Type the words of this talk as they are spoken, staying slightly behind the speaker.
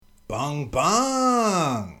Bung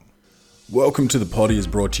bung! Welcome to the Potty is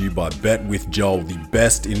brought to you by Bet with Joel, the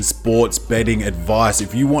best in sports betting advice.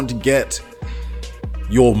 If you want to get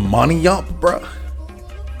your money up, bruh,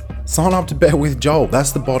 sign up to Bet with Joel.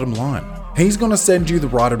 That's the bottom line. He's going to send you the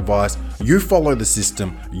right advice. You follow the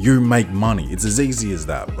system. You make money. It's as easy as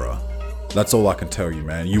that, bruh. That's all I can tell you,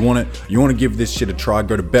 man. You want to give this shit a try?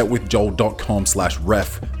 Go to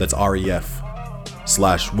betwithjoel.com/ref. That's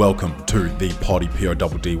REF/welcome to the Potty,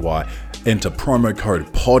 PODDY. Enter promo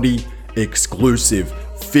code Potty Exclusive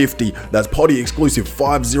 50. That's Potty Exclusive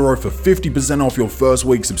 50 for 50% off your first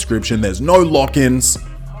week subscription. There's no lock-ins.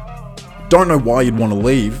 Don't know why you'd want to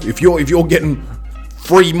leave. If you're getting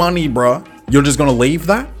free money, bruh, you're just gonna leave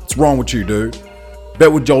that? What's wrong with you, dude?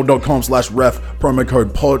 betwithjoel.com/ref. Promo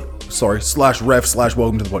code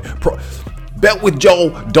 /ref/welcome to the potty.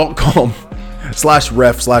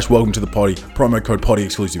 betwithjoel.com/ref/welcome to the potty. Promo code Potty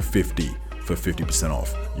Exclusive 50 for 50%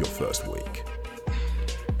 off your first week.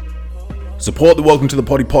 Support the Welcome to the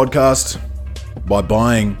Potty podcast by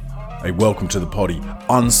buying a Welcome to the Potty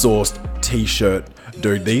unsourced t-shirt.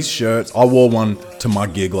 Dude, these shirts, I wore one to my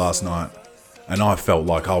gig last night and I felt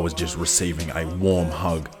like I was just receiving a warm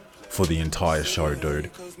hug for the entire show, dude.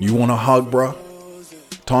 You want a hug, bruh?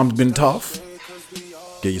 Time's been tough?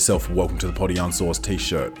 Get yourself a Welcome to the Potty unsourced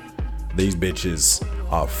t-shirt. These bitches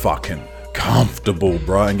are fucking comfortable,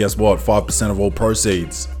 bro. And guess what? 5% of all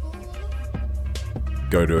proceeds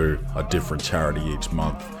go to a different charity each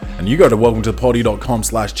month. And you go to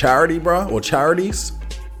welcometothe.com/charity, bro, or charities,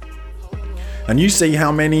 and you see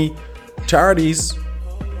how many charities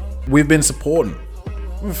we've been supporting.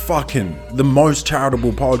 We're fucking the most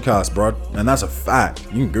charitable podcast, bro. And that's a fact.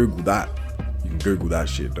 You can Google that. You can Google that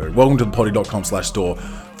shit, dude. Welcome to thepotty.com/store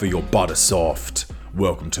for your butter soft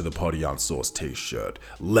Welcome to the Potty unsourced t-shirt.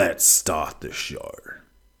 Let's start the show.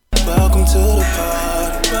 Welcome to the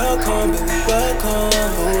party. Welcome, baby, welcome.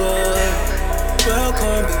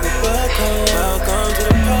 Welcome, baby, welcome. Welcome to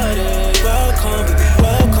the party. Welcome, baby,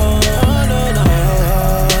 welcome.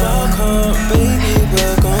 Welcome, baby,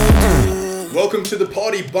 welcome. Welcome to the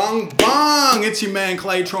potty, bung bung! It's your man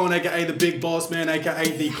Claytron, aka the Big Boss Man, aka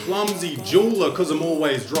the Clumsy Jeweler, cause I'm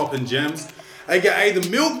always dropping gems, aka the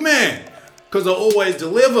Milkman, cause I always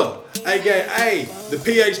deliver, aka the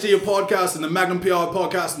PhD of podcast and the Magnum PI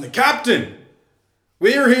podcast and the Captain.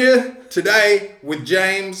 We're here today with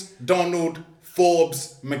James Donald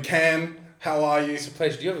Forbes McCann. How are you? It's a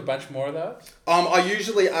pleasure. Do you have a bunch more of those? I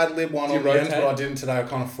usually ad-lib one Do you on the end, rotate? but I didn't today. I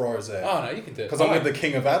kind of froze there. Oh, no, you can do it. Because I'm with the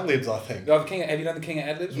king of ad-libs, I think. Oh, have you done the King of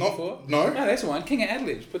Ad-Libs before? No. No, that's the one. King of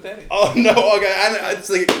Ad-Libs. Put that in. Oh no, okay, and it's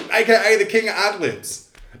the AKA the king of ad-libs.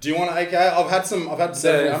 Do you want to AKA? I've had several I'm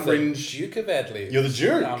fringe. the Duke of Ad-Libs. You're the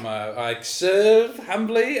Duke. I serve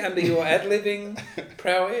humbly under your ad-libbing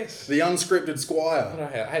prowess. The unscripted squire. What do I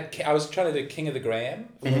have? I was trying to do King of the Gram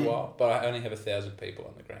for a while, but I only have 1,000 people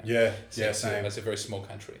on the Gram. Yeah, So yeah, that's same. That's a very small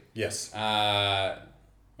country. Yes.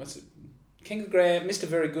 What's it? King of the Gram, Mr.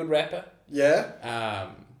 Very Good Rapper. Yeah.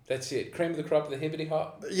 That's it. Cream of the crop of the hibbity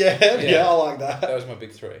hop. Yeah, Yeah. I like that. That was my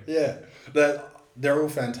big three. Yeah, they're all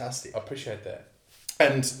fantastic. I appreciate that.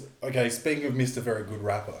 And okay, speaking of Mr. Very Good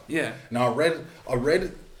Rapper. Yeah. Now I read.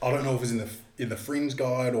 I don't know if it was in the Fringe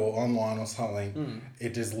Guide or online or something.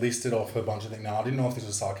 It just listed off a bunch of things. Now I didn't know if this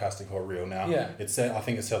was sarcastic or real. Now Yeah. it said, I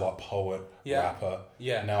think it said like poet, Yeah. rapper.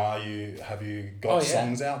 Yeah. Now have you got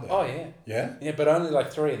songs out there? Oh, yeah. Yeah. Yeah, but only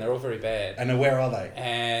like 3, and they're all very bad. And where are they?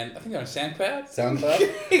 And I think they're on SoundCloud. SoundCloud.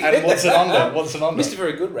 And what's it under? Mr.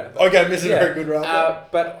 Very Good Rapper. Okay, Mr. Very Good Rapper.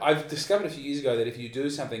 But I've discovered a few years ago that if you do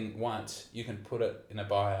something once, you can put it in a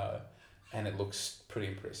bio, and it looks pretty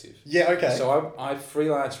impressive. Yeah. Okay. So I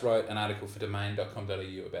freelance wrote an article for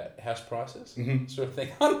domain.com.au about house prices, sort of thing,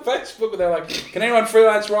 on Facebook. Where they're like, "Can anyone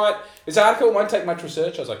freelance write this article? It won't take much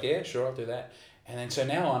research." I was like, "Yeah, sure, I'll do that." And then so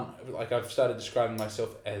now I've started describing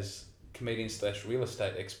myself as comedian/real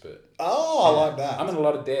estate expert. Oh, I like that. I'm in a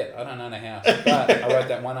lot of debt. I don't own a house, but I wrote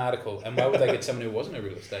that one article. And why would they get someone who wasn't a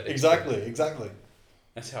real estate expert? Exactly.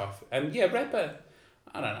 That's how I feel. And yeah, rapper,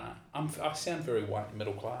 I don't know. I sound very white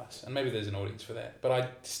middle class, and maybe there's an audience for that. But I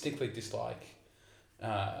distinctly dislike.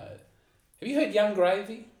 Have you heard Young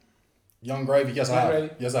Gravy? Young Gravy, yes, Young I have.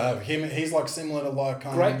 Gravy. Yes, I have. He's like similar to like.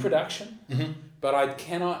 Great production, but I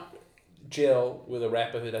cannot gel with a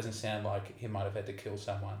rapper who doesn't sound like he might have had to kill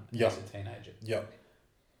someone as a teenager. Yep.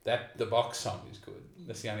 The Box song is good.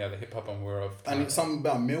 That's the only other hip hop I'm aware of. And it's something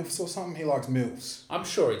about MILFs or something. He likes MILFs. I'm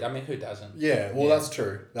sure. Who doesn't? Yeah. Well, that's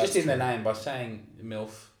true. That's Just in true. the name, by saying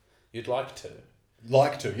MILF, you'd like to.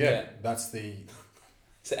 Like to, yeah. Yeah. That's the.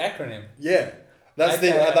 It's an acronym. Yeah. That's Okay.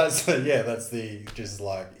 the just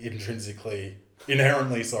like intrinsically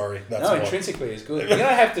Inherently sorry. That's No, why. intrinsically is good. You don't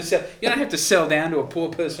have to sell. You don't have to sell down to a poor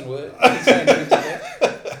person word. You can say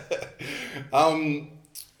intrinsically.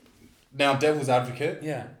 Now, devil's advocate.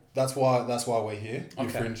 Yeah. That's why we're here. Your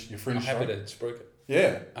Okay. fringe I'm show. happy to spruik it.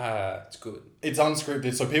 Yeah. It's good. It's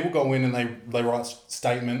unscripted, so people go in and they write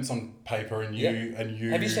statements on paper, and you. Have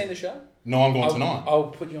you seen the show? No, I'm going tonight. I'll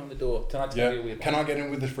put you on the door. Tonight's going to be a weird Can I get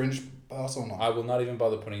in with the fringe pass or not? I will not even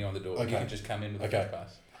bother putting you on the door. Okay. You can just come in with the Okay.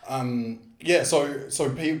 first pass. Yeah. So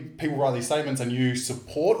people write these statements, and you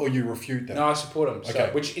support or you refute them. No, I support them. So,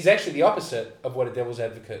 Okay. which is actually the opposite of what a devil's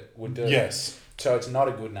advocate would do. Yes. So it's not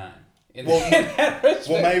a good name. In Well, that respect.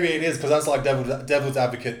 Well, maybe it is because that's like devil's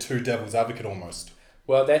advocate to devil's advocate almost.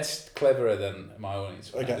 Well, that's cleverer than my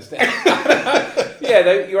audience would Okay. understand.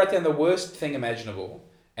 Yeah, you write down the worst thing imaginable,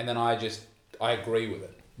 and then I agree with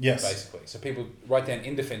it. Yes. Basically. So people write down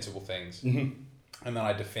indefensible things, and then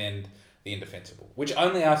I defend the indefensible. Which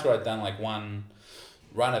only after I'd done like one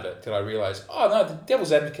run of it did I realise, oh no, the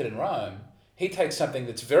devil's advocate in Rome, he takes something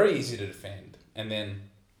that's very easy to defend, and then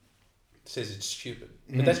says it's stupid.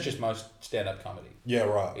 But that's just most stand-up comedy. Yeah.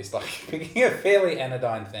 Right. It's like picking a fairly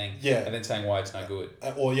anodyne thing, Yeah. and then saying why it's no good.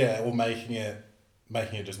 Or making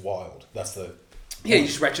it just wild. That's the. Yeah, you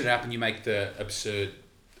just ratchet it up and you make the absurd,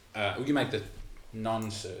 you make the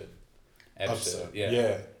non-absurd absurd. Yeah.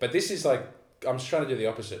 Yeah. But this is like, I'm just trying to do the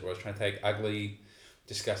opposite, where I was trying to take ugly,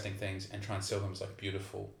 disgusting things and try and sell them as like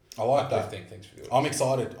beautiful, I like that. uplifting things for the I'm audience.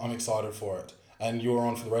 excited. I'm excited for it. And you're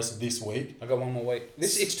on for the rest of this week. I got one more week.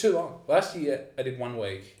 It's too long. Last year I did 1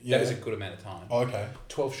 week. Yeah. That was a good amount of time. Oh, okay.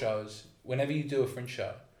 12 shows. Whenever you do a fringe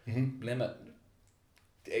show, Mm-hmm. limit,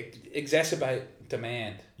 exacerbate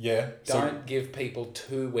demand. Yeah. Don't give people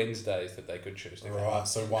 2 Wednesdays that they could choose to So, come. right.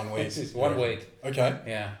 So 1 week. This is 1 week. Okay.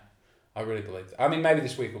 Yeah, I really believe that. I mean, maybe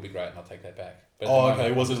this week will be great and I'll take that back. But at Oh, the okay.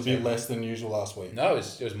 moment, Was it a it's bit terrible. less than usual last week? No,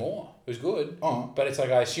 it was more. It was good. Oh. But it's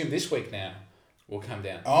like I assume this week now will come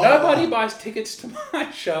down. Oh. Nobody buys tickets to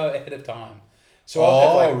my show ahead of time. So I'll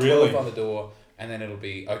have like 12 really? on the door and then it'll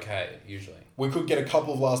be okay, usually. We could get a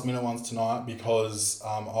couple of last minute ones tonight because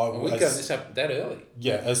We got this up that early.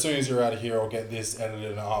 as soon as you're out of here, I'll get this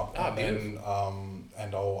edited up Ah, and then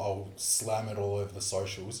and I'll slam it all over the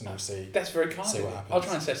socials and we'll see. That's very kind See of what you. happens. I'll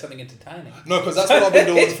try and say something entertaining. No, because that's what I've been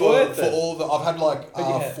doing It's for worth it. all the. I've had like Who'd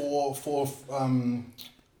you have? four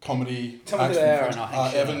comedy. Tell me who acts they are with and I'll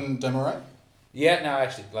hang shit Evan Demaray. Yeah, no,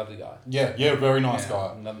 actually, lovely guy. Yeah, very nice Yeah,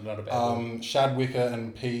 guy. Not a bad guy. Shad Wicker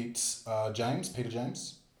and Peter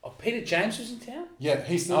James. Oh, Peter James was in town? Yeah,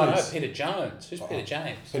 he still Oh, no, is. Peter Jones. Who's Peter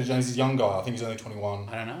James? Peter James is a young guy. I think he's only 21.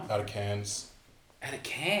 I don't know. Out of Cairns. Out of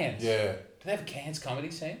Cairns? Yeah. Do they have a Cairns comedy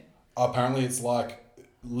scene? Apparently, it's like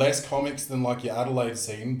less comics than like your Adelaide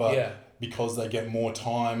scene, but Yeah. because they get more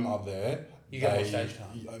time up there, You get more stage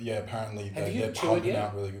time. Yeah, apparently Have you they're toured pumping yet?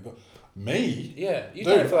 out really good. Me? Yeah. You've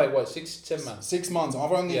Dude. done it for like, what, 6-7 months? 6 months.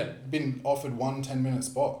 I've only Yeah. been offered one 10-minute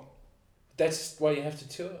spot. That's why you have to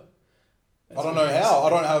tour. I don't know how. I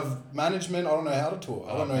don't have management. I don't know how to tour.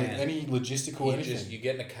 I Oh, don't know man. any logistical anything. You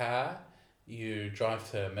get in a car, you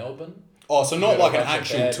drive to Melbourne. Oh, so you not go to like a an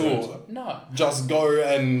bunch of actual bad tour. rooms. No. Just go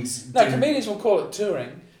and No, do- comedians will call it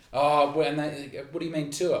touring. Oh, what do you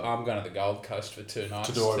mean tour? Oh, I'm going to the Gold Coast for 2 nights.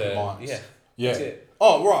 to do open mics. Yeah. Yeah. That's it.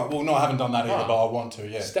 Oh, right. Well, no, I haven't done that either, Oh. but I want to,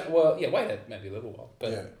 yeah. Waited maybe a little while.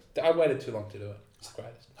 But Yeah. I waited too long to do it. It's the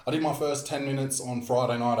greatest. I did my first 10 minutes on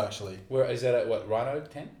Friday night, actually. Where is that at what, Rhino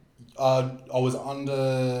 10? I was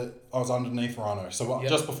underneath Rhino, so Yep.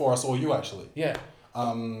 just before I saw you, actually. Yeah.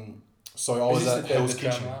 So I was at Hell's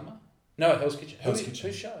John Kitchen. Lama? No, Hell's Kitchen. Hell's Kitchen.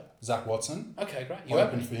 Whose show? Zach Watson. Okay, great. I You opened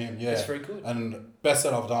opened. for him, yeah. That's very good. And best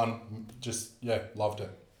set I've done, just, loved it.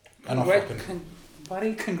 And I Great. fucking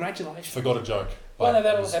Buddy, congratulations. forgot a joke. Well, but no,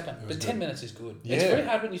 that'll it was- happen. it was But 10 good. minutes is good. Yeah. It's very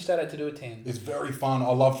hard when you start out to do a 10. It's very fun. I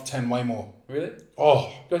love 10 way more. Really?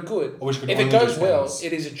 Oh, But good. I wish I could If only it do goes well, 10s.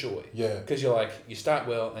 it is a joy. yeah. Because you're like, you start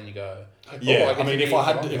well and you go, Yeah, I get I mean, to if be I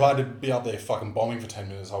had longer. if I had to be up there fucking bombing for 10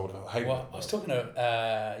 minutes, I would have hated Well, it. I was talking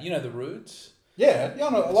to, you know, the Rudes? Yeah, I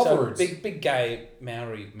know. I love so the Roots. big gay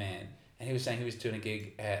Maori man, and he was saying he was doing a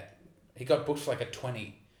gig he got booked for like a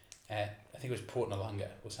 20 at, I think it was Port Nalunga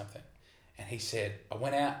or something, and he said, I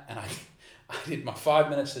went out and I did my 5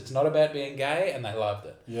 minutes that's not about being gay, and they loved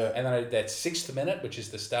it. Yeah. And then I did that 6th minute, which is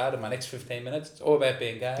the start of my next 15 minutes, it's all about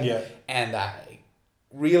being gay. Yeah. And they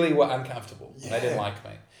really were uncomfortable. They didn't Yeah. like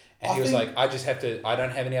me. And I he was think- like, I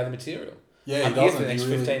don't have any other material. Yeah, I'm he here doesn't. for the next He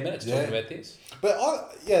really- 15 minutes yeah. talking about this.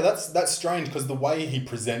 But that's strange because the way he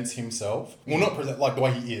presents himself, well, not present like the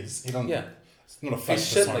way he is. He doesn't. Yeah. It's not a fake He's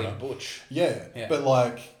certainly persona. butch. Yeah, Yeah. but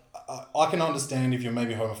like, I can understand if you're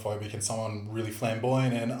maybe homophobic and someone really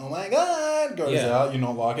flamboyant and oh my god goes Yeah. out, you're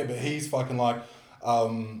not like it. But he's fucking like,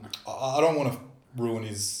 I don't want to ruin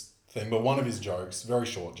his thing, but one of his jokes, very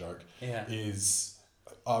short joke, Yeah. is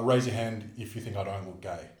raise your hand if you think I don't look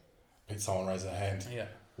gay. Someone raise their hand. Yeah.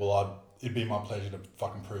 Well, it'd be my pleasure to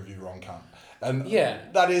fucking prove you wrong, cunt. And Yeah.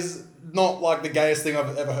 that is not like the gayest thing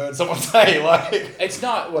I've ever heard someone say. Like, It's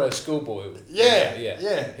not what a schoolboy would. Yeah, Yeah.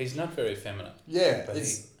 yeah. He's not very feminine. yeah, But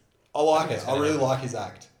I like think it. it's I gonna really happen. like his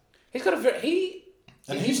act. He's got a very.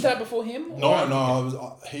 And Did you he's- start before him? No,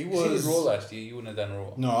 Or- he He was. did Raw last year. You wouldn't have done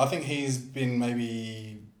Raw. No, I think he's been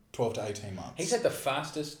maybe 12 to 18 months. He's had the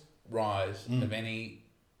fastest rise of any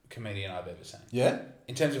comedian I've ever seen. Yeah?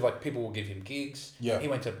 In terms of like people will give him gigs. Yeah. He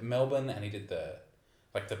went to Melbourne and he did the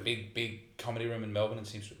big comedy room in Melbourne and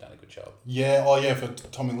seems to have done a good job. Yeah, oh yeah, for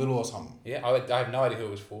Tommy Little or something. Yeah, I have no idea who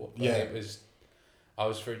it was for. But Yeah. I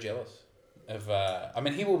was very jealous of. I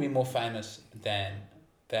mean, he will be more famous than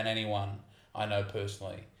anyone I know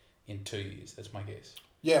personally in 2 years. That's my guess.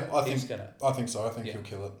 Yeah, I He's think gonna- I think so. I think Yeah. he'll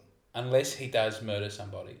kill it. Unless he does murder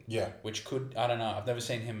somebody, Yeah. which could, I don't know. I've never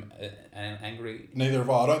seen him angry. Neither have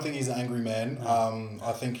I. I don't think he's an angry man.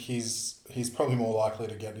 I think he's probably more likely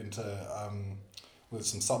to get into with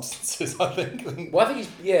some substances, I think. Well, I think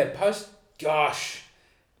he's gosh,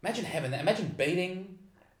 imagine having that. Imagine beating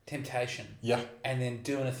temptation Yeah, and then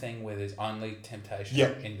doing a thing where there's only temptation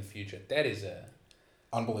Yep. in the future. That is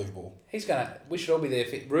unbelievable. we should all be there.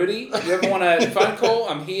 Rudy, you ever want a phone call?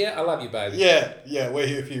 I'm here. I love you, baby. Yeah, we're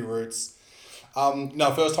here for you, Roots.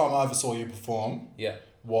 No, first time I ever saw you perform Yeah.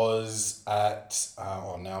 was at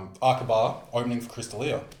Arkabar, opening for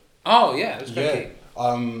Crystalia. Oh, yeah. It was Yeah. great.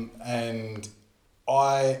 And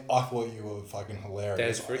I thought you were fucking hilarious. That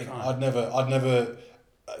is very kind. I'd never,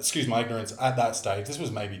 excuse my ignorance, at that stage, this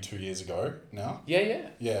was maybe 2 years ago now. Yeah.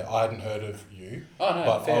 Yeah, I hadn't heard of you. Oh, no,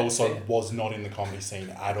 But fair, I also fair. was not in the comedy scene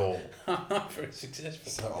at all. Very successful.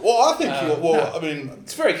 So, well, I think no. I mean,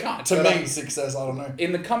 It's very kind. to but, me, success, I don't know.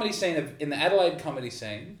 in the comedy scene in the Adelaide comedy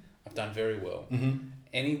scene, I've done very well.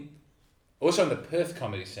 Mm-hmm. Also in the Perth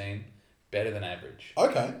comedy scene, better than average.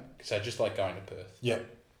 Okay. So I just like going to Perth. Yeah.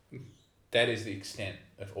 That is the extent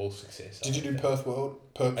of all success. Did you do Perth? Perth World?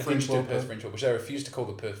 I Fringe did do World? Perth Fringe World, which they refused to call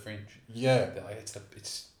the Perth Fringe. Yeah. They're like, it's the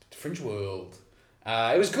Fringe World.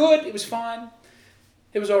 It was good. It was fine.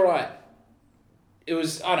 It was all right. It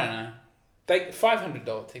was, I don't know. They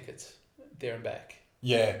 $500 tickets there and back.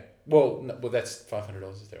 Yeah. Well, that's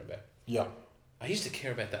 $500 there and back. Yeah. I used to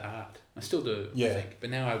care about the art. I still do, Yeah. I think. But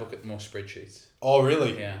now I look at more spreadsheets. Oh,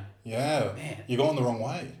 really? Yeah. Yeah. Man. You're going the wrong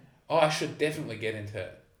way. Oh, I should definitely get into,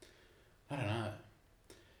 I don't know,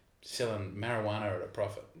 selling marijuana at a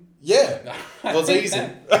profit. Yeah. Well, it's easy.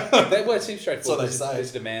 That word seems straightforward. That's what they say.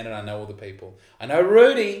 There's demand, and I know all the people. I know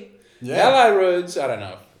Rudy. Yeah. Hello, Rudes. I don't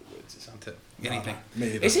know if Rudes is onto anything.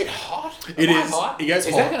 me either. Is it hot? It Am I is. hot? It gets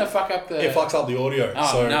is hot. that going to fuck up the... It fucks up the audio.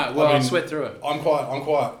 Oh, so, no. Well, I I'll mean, sweat through it. I'm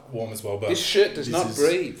quite warm as well, but This shirt does this not is-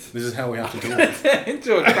 breathe. This is how we have to do it.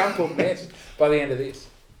 Into a crumpled mess by the end of this.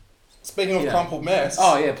 Speaking of Yeah. crumpled mess.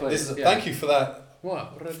 Oh, yeah, please, This is yeah. Thank you for that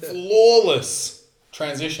What? What did I do? flawless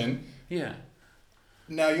transition. Yeah.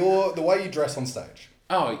 Now, the way you dress on stage,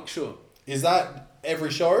 Oh, sure. is that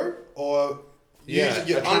every show or Yeah,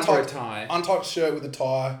 usually a jumper, a tie. untucked shirt with a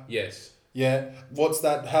tie? Yes. Yeah. What's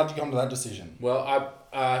that? How did you come to that decision? Well,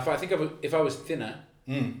 if I was thinner,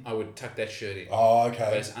 I would tuck that shirt in. Oh, But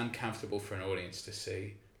okay. it's uncomfortable for an audience to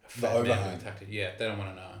see a The fat man overhang. with tucked in. Yeah, they don't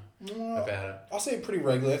want to know about it. I see it pretty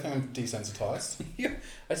regularly. I think I'm desensitized. Yeah,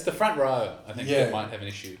 it's the front row. I think Yeah. that might have an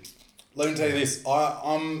issue. Let me tell you this.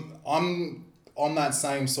 I'm on that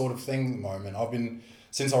same sort of thing at the moment. I've been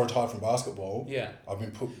since I retired from basketball. Yeah. I've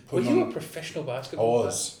been Were putting you on. a professional I basketball player?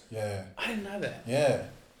 was. Yeah. I didn't know that. Yeah.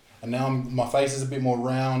 And now my face is a bit more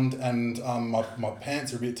round and my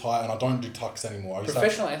pants are a bit tight and I don't do tucks anymore. I used to have-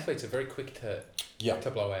 Professional athletes are very quick to Yeah.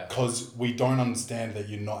 blow out. Because we don't understand that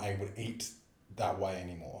you're not able to eat that way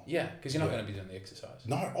anymore. Yeah, because you're not Yeah. going to be doing the exercise.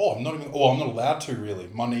 No, I'm not even. Oh, I'm not allowed to really.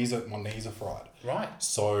 My knees are fried. Right.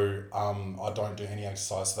 So I don't do any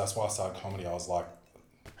exercise. So that's why I started comedy. I was like,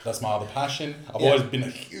 that's my other passion. I've Yeah. always been a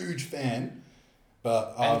huge fan,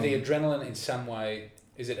 but And the adrenaline in some way,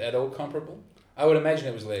 is it at all comparable? I would imagine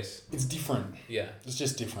it was less. it's different. Yeah. It's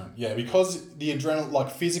just different. Yeah, because the adrenaline, like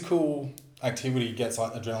physical activity gets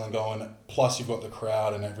like adrenaline going. Plus you've got the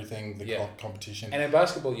crowd and everything, the Yeah. competition. And in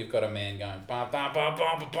basketball, you've got a man going bum bum bum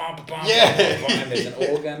bum bum bum bum. Yeah. bum, bum, and there's an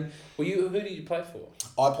organ. Who did you play for?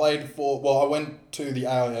 I played I went to the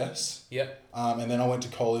AIS. Yep. And then I went to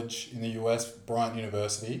college in the US, Bryant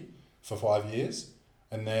University, for 5 years,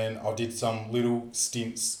 and then I did some little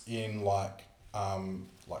stints in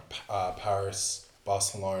Paris,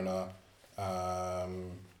 Barcelona,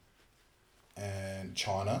 and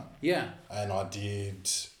China, Yeah. and I did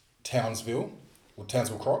Townsville, Well,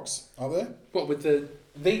 Townsville Crocs up there. What with the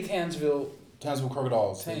Townsville? Townsville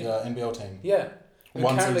Crocodiles, Team. the NBL team. Yeah. We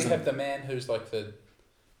One currently season. have the man who's like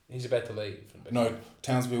he's about to leave. No,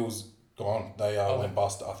 Townsville's gone. They Oh. went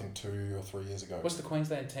bust, I think, 2 or 3 years ago. What's the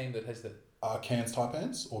Queensland team that has the? Cairns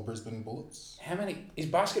Taipans or Brisbane Bullets? How many is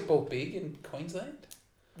basketball big in Queensland?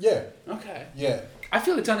 Yeah, Okay. yeah. I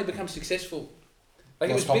feel it's only become successful. Like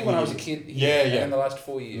it Last was big couple when of I was a years. kid. Yeah, yeah. In the last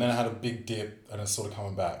 4 years. And then it had a big dip and it's sort of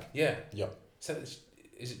coming back. Yeah. Yep. So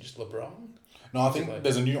is it just LeBron? No, I Is it think like-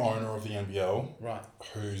 there's a new owner of the NBL Right.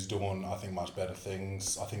 who's doing, I think, much better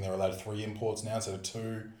things. I think they're allowed 3 imports now instead of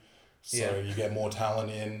 2. So Yeah. you get more talent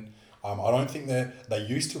in. I don't think they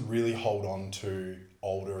used to really hold on to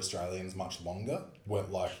older Australians much longer,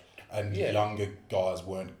 and Yeah. younger guys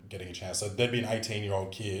weren't getting a chance. So there'd be an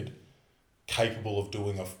 18-year-old kid capable of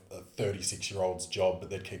doing a 36-year-old's job, but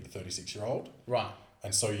they'd keep the 36-year-old. Right.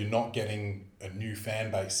 And so you're not getting a new fan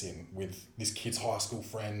base in with this kid's high school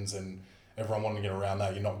friends and everyone wanting to get around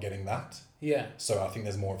that. You're not getting that. Yeah. So I think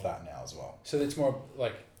there's more of that now as well. So it's more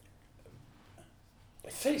like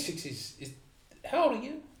 36 is how old are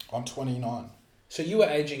you? I'm 29. So you were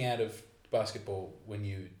aging out of basketball when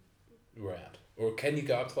you were out, or can you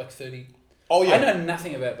go up to like 30? Oh yeah. I know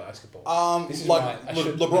nothing about basketball. This is why I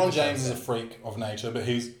should LeBron emphasize James is a that. freak of nature, but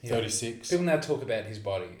he's Yeah. 36. People now talk about his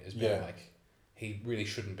body as being Yeah. like he really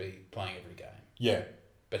shouldn't be playing every game, Yeah,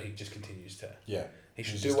 but he just continues to. yeah. He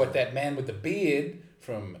should He's do just what a- that man with the beard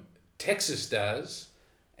from Texas does,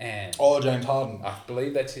 and Oh, James Harden. I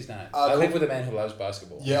believe that's his name. Cool. I live with a man who loves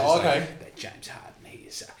basketball. Yeah, He's just okay. like, that James Harden,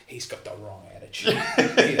 he's got the wrong attitude.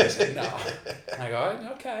 He doesn't know. And I go,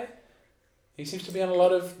 okay. He seems to be on a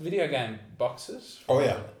lot of video game boxes. Oh,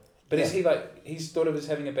 yeah. But is Yeah. he like, he's thought of as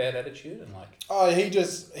having a bad attitude and like... Oh,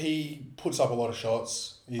 he puts up a lot of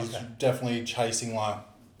shots. He's Okay. definitely chasing like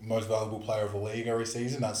most valuable player of the league every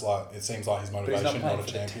season. That's like, it seems like his he's not motivation, playing not a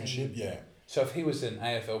for the championship. team. Yeah. So if he was an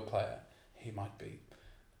AFL player, he might be...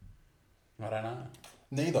 I don't know.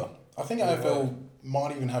 Neither. I think Yeah, AFL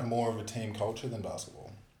might even have more of a team culture than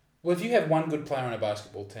basketball. Well, if you have one good player on a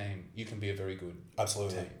basketball team, you can be a very good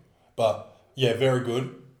Absolutely. team. But yeah, very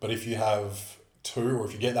good. But if you have 2 or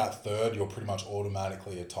if you get that 3rd, you're pretty much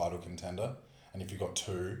automatically a title contender. And if you've got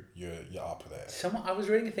 2, you're up there. I was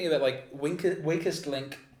reading a thing about like weakest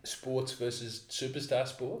link sports versus superstar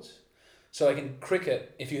sports. So like in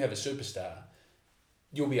cricket, if you have a superstar,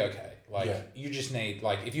 you'll be okay. Like Yeah. you just need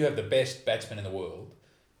like if you have the best batsman in the world,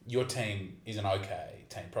 your team is an okay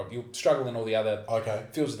team. Probably you'll struggle in all the other Okay.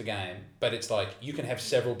 fields of the game, but it's like you can have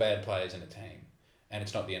several bad players in a team, and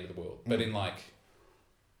it's not the end of the world. But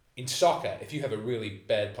in soccer, if you have a really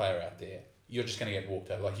bad player out there, you're just going to get walked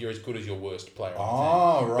over. Like you're as good as your worst player on the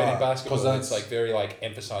team. Oh, But in right. basketball, 'Cause it's like very like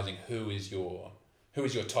emphasizing who is your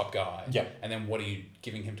top guy. Yeah. And then what are you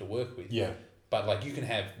giving him to work with? Yeah. But like you can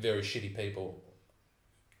have very shitty people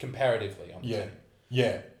comparatively on the Yeah. team.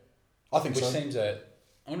 Yeah. I think Which so. seems I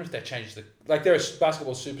wonder if that changes the like there are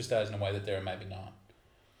basketball superstars in a way that there are maybe not.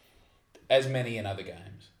 As many in other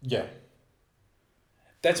games. Yeah.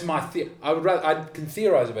 That's my I can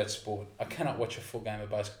theorize about sport. I cannot watch a full game of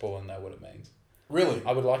basketball and know what it means. Really?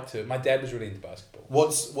 I would like to. My dad was really into basketball.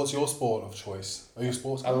 What's your sport of choice? Are you a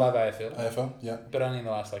sports guy? I love AFL, AFL, yeah. but only in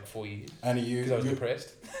the last like 4 years And are you, because I was you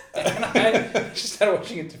depressed. And I just started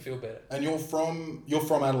watching it to feel better. and you're from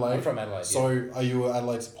Adelaide. I'm from Adelaide. So are you an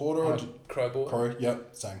Adelaide supporter or Crow boy. Crow?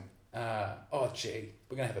 Yep, same.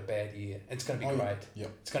 We're gonna have a bad year. It's gonna be Oh, yeah. great.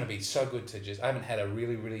 Yep. It's gonna be so good to just. I haven't had a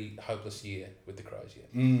really really hopeless year with the Crows yet,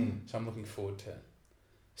 so I'm looking forward to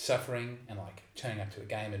suffering and like turning up to a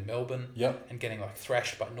game in Melbourne. Yep. And getting like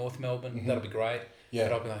thrashed by North Melbourne. That'll be great. Yeah.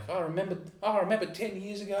 But I'll be like, I remember 10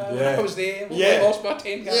 years ago when Yeah. I was there. We Yeah. lost by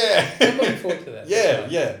 10 goals. Yeah. I'm looking forward to that.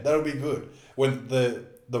 Yeah, that'll be good. When the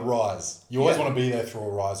rise, you always Yeah. want to be there through a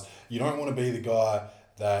rise. You don't want to be the guy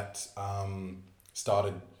that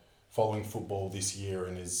started following football this year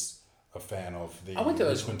and is a fan of the I went to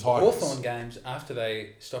those Richmond Tigers. Hawthorn games after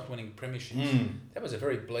they stopped winning premierships. That was a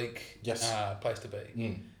very bleak Yes. place to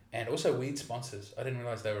be. And also weird sponsors. I didn't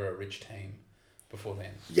realise they were a rich team before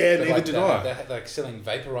then. Yeah, But, neither like, did they, I. They had like selling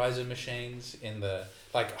vaporizer machines in the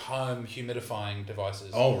like home humidifying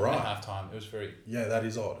devices. Oh, right. At halftime, it was very. Yeah, that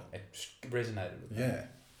is odd. It resonated with me. Yeah.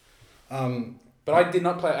 But I did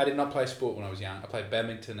not play sport when I was young. I played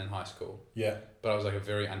badminton in high school, Yeah. but I was like a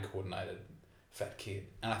very uncoordinated fat kid,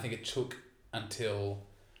 and I think it took until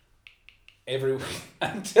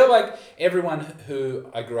like everyone who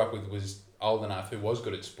I grew up with was old enough who was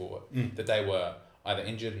good at sport that they were either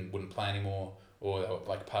injured and wouldn't play anymore, or they were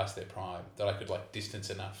like past their prime, that I could like distance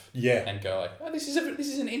enough. Yeah. And go like, oh, this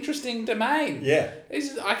is an interesting domain. Yeah.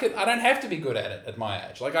 I don't have to be good at it at my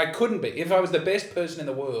age. Like I couldn't be. If I was the best person in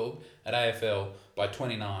the world at AFL by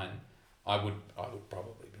 29, I would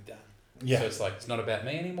probably be done. Yeah. So it's like it's not about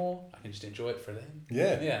me anymore. I can just enjoy it for them.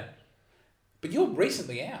 Yeah. Yeah. But you're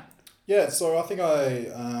recently out. Yeah, so I think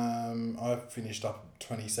I finished up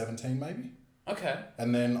 2017 maybe. Okay.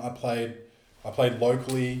 And then I played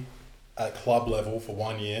locally at club level for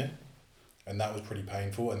 1 year, and that was pretty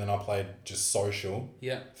painful. And then I played just social,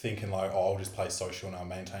 Yeah. thinking like, oh, I'll just play social and I'll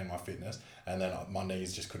maintain my fitness. And then my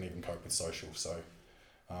knees just couldn't even cope with social. So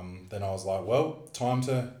then I was like, well, time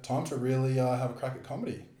to really have a crack at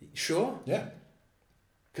comedy. Sure. Yeah.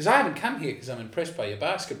 Because I haven't come here because I'm impressed by your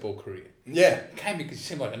basketball career. Yeah. I came here because you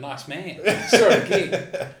seem like a nice man. Saw it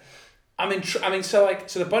again.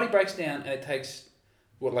 So the body breaks down and it takes,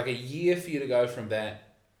 like a year for you to go from that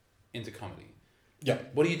into comedy. Yeah.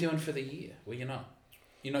 What are you doing for the year? Well, you're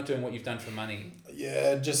not doing what you've done for money.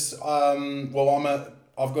 Yeah, just I've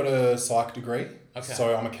got a psych degree. Okay.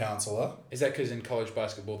 So I'm a counsellor. Is that because in college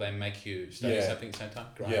basketball they make you study Yeah. something at the same time?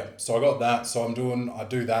 Great. Yeah. So I got that. So I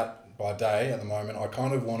do that by day at the moment. I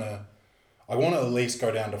kind of want to at least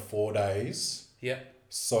go down to 4 days. Yeah.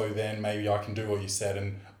 So then maybe I can do what you said,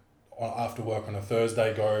 and after work on a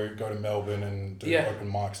Thursday, go to Melbourne and do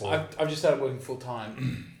open mics. I've just started working full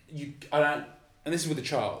time. And this is with a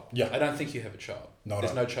child. Yeah. I don't think you have a child. No,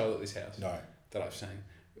 There's no child at this house. No. That I've seen,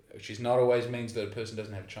 which is not always means that a person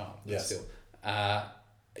doesn't have a child. But Yes. still,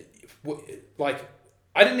 like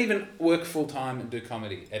I didn't even work full time and do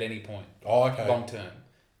comedy at any point. Oh, okay. Long term,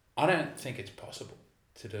 I don't think it's possible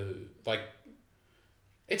to do. Like,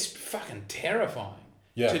 it's fucking terrifying.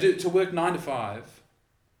 Yeah. To work 9 to 5.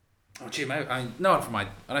 Oh gee, maybe I don't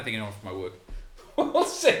think anyone from my work. We'll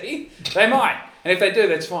see. They might, and if they do,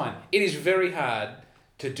 that's fine. It is very hard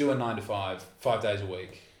to do a 9 to 5, 5 days a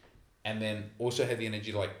week, and then also have the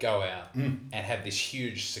energy to like go out and have this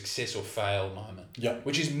huge success or fail moment. Yeah.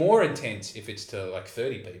 Which is more intense if it's to like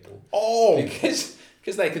 30 people. Oh. Because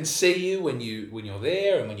they can see you when you're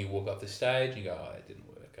there, and when you walk off the stage and you go, oh, it didn't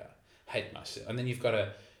work. I hate myself. And then you've got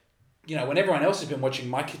to, when everyone else has been watching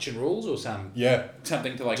My Kitchen Rules or something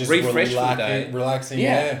to like Just refresh for the day. relaxing.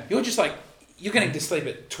 Yeah. Yeah. You're just like, you're getting to sleep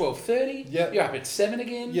at 12:30. Yeah. You're up at 7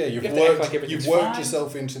 again. Yeah, you you've have to act worked. like everything's You've worked fine.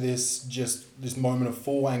 yourself into this moment of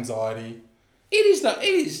full anxiety. It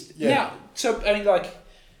is. Yeah. Now, so I mean, like,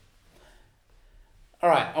 all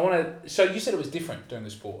right. So you said it was different doing the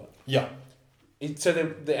sport. Yeah. So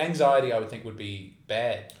the anxiety, I would think, would be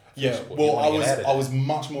bad. for the Yeah. sport. You Well, wanna get out of I it. was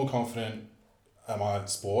much more confident at my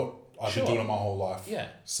sport. I've Sure. been doing it my whole life. Yeah.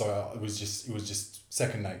 So it was just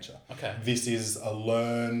second nature. Okay. This is a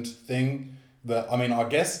learned thing that, I mean, I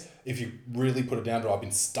guess if you really put it down to it, I've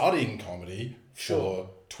been studying comedy Sure. for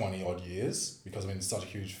 20 odd years because I've been such a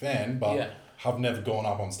huge fan, but Yeah. have never gone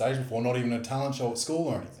up on stage before, not even a talent show at school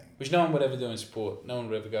or anything. Which no one would ever do in sport. No one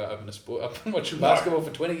would ever go open a sport. I've been watching basketball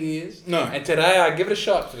for 20 years. No. And today I give it a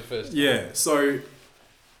shot for the first time. Yeah,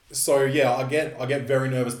 so yeah, I get very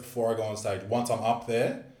nervous before I go on stage. Once I'm up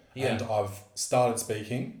there Yeah. and I've started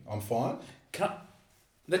speaking, I'm fine.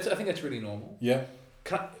 I think that's really normal. Yeah.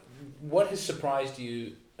 What has surprised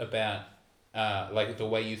you about like the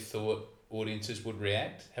way you thought audiences would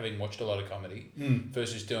react, having watched a lot of comedy,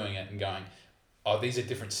 versus doing it and going, oh, these are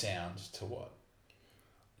different sounds to what?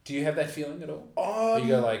 Do you have that feeling at all? Or you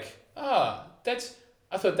go like, I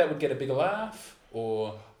thought that would get a bigger laugh,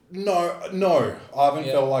 or... No, I haven't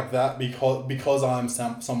Yeah. felt like that because I'm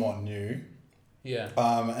somewhat new. Yeah.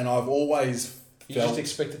 And I've always You felt... just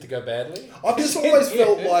expect it to go badly? I've just always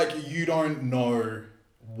felt like you don't know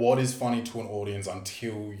what is funny to an audience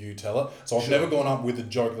until you tell it. So I've never gone up with a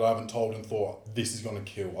joke that I haven't told and thought, this is going to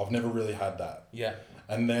kill. I've never really had that. Yeah.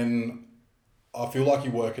 And then I feel like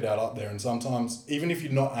you work it out up there. And sometimes, even if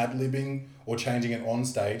you're not ad-libbing or changing it on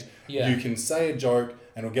stage, Yeah. you can say a joke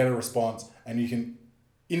and it'll get a response. And you can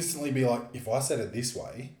instantly be like, if I said it this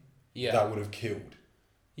way, Yeah. that would have killed.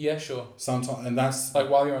 Yeah, sure. Sometimes, and that's... Like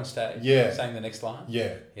while you're on stage, Yeah. saying the next line?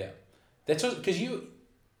 Yeah. Yeah. That's because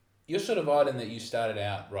you're sort of odd in that you started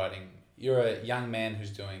out writing. You're a young man who's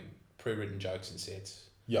doing pre-written jokes and sets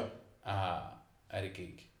Yeah. at a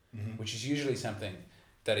gig, which is usually something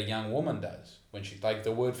that a young woman does when she like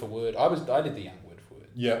the word for word. I did the young word for word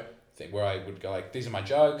Yeah. thing where I would go like, these are my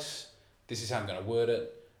jokes. This is how I'm going to word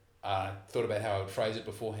it. Thought about how I would phrase it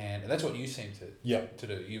beforehand, and that's what you seem to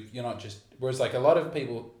do. You're not just whereas like a lot of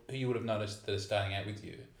people who you would have noticed that are starting out with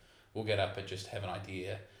you will get up and just have an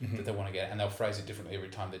idea that they want to get, and they'll phrase it differently every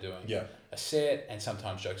time they're doing a set, and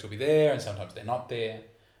sometimes jokes will be there, and sometimes they're not there.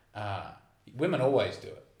 Women always do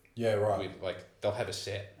it. Yeah, right. With, like, they'll have a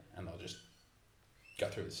set and they'll just go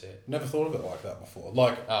through the set. Never thought of it like that before.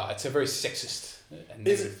 Like, It's a very sexist and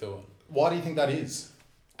Is negative thought. why do you think that is?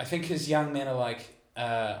 I think because young men are like,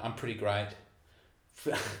 I'm pretty great.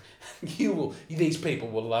 These people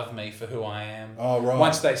will love me for who I am. Oh, right.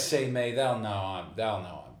 Once they see me, they'll know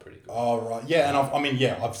I'm pretty good. Oh, right. Yeah, and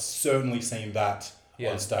I've certainly seen that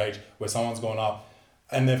Yeah. on stage where someone's gone up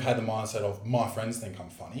and they've had the mindset of, my friends think I'm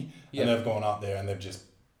funny. Yeah. And they've gone up there and they've just...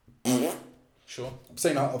 Sure.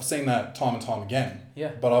 I've seen that time and time again.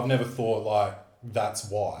 Yeah. But I've never thought, like, that's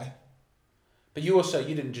why. But you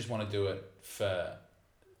didn't just want to do it for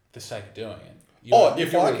the sake of doing it. You're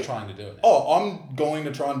really trying to do it now. Oh, I'm going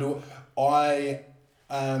to try and do it. I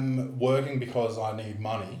am working because I need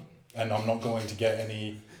money, and I'm not going to get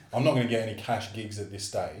any cash gigs at this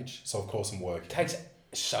stage. So of course I'm working. It takes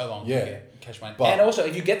so long Yeah. to get cash money. But- And also,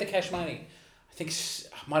 if you get the cash money, I think it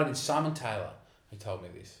might have been Simon Taylor who told me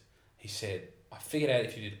this. He said, I figured out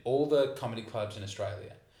if you did all the comedy clubs in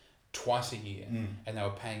Australia twice a year, and they were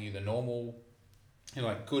paying you the normal,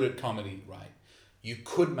 like good at comedy rate, you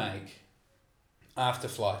could make after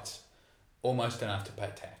flights almost enough to pay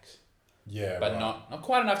tax. Yeah, But right. not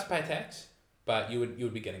quite enough to pay tax, but you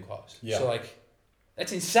would be getting close. Yeah. So like,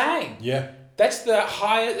 that's insane. Yeah, That's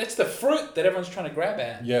the fruit that everyone's trying to grab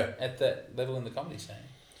at. Yeah. At that level in the comedy scene.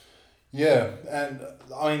 yeah, and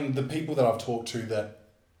I mean the people that I've talked to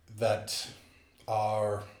that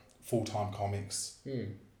are full-time comics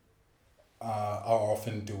are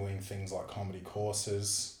often doing things like comedy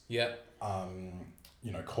courses, Yeah.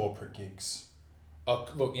 corporate gigs. Oh,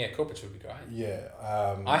 look, yeah, corporates would be great. Yeah,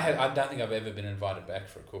 I don't think I've ever been invited back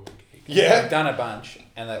for a corporate gig. Yeah? I've done a bunch,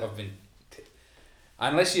 and I've been.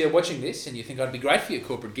 Unless you're watching this and you think I'd be great for your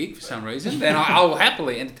corporate gig for some reason, then I'll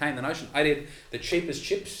happily entertain the notion. I did the Cheapest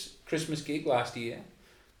Chips Christmas gig last year.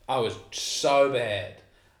 I was so bad.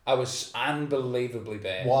 I was unbelievably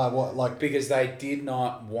bad. why? What? Like, Because they did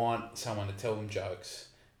not want someone to tell them jokes.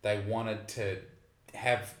 They wanted to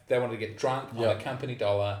get drunk on Yeah. a company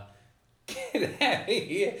dollar. Get out of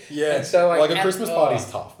here. yeah, And so like a Christmas party's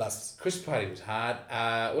tough. That's Christmas party was hard.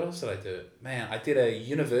 What else did I do? Man, I did a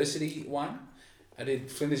university one. I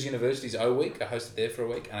did Flinders University's O Week. I hosted there for a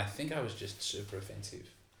week, and I think I was just super offensive.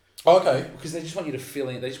 okay. Because they just want you to fill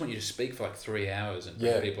in. They just want you to speak for like 3 hours and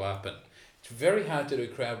bring Yeah. people up. And it's very hard to do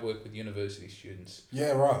crowd work with university students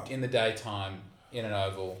Yeah, right. in the daytime in an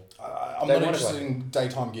oval. I'm They not want interested it in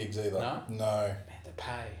daytime gigs either. No? No. Man, the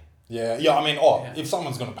pay. Yeah. I mean, Yeah. if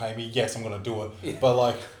someone's gonna pay me, yes, I'm gonna do it. Yeah. But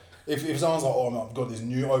like, if someone's like, oh, I've got this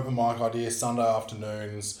new open mic idea, Sunday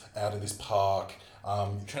afternoons out in this park.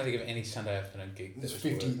 I'm trying to think of any Sunday afternoon gig. There's that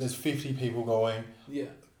 50. worked. There's 50 people going. Yeah.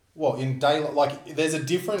 Well, in daylight, like there's a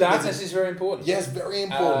different. Darkness is very important. Yes, very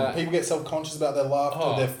important. Uh, People get self-conscious about their laughter,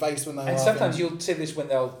 oh. their face when they laugh. And sometimes you'll see this when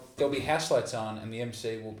there'll be house lights on and the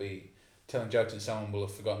MC will be telling jokes and someone will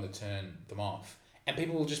have forgotten to turn them off. And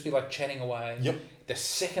people will just be like chatting away. Yep. The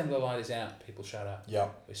second the light is out, people shut up. Yeah.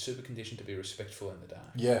 We're super conditioned to be respectful in the dark.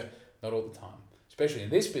 Yeah. Not all the time. Especially in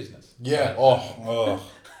this business. Yeah. But, Oh.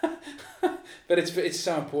 but it's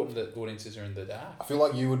so important that audiences are in the dark. I feel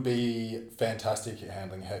like you would be fantastic at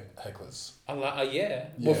handling hecklers. Yeah. Yeah.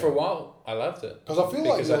 Well, for a while, I loved it. Because I feel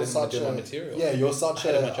like Because you're I didn't such do a my material. yeah, you're such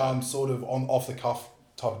I had my a job. sort of on off the cuff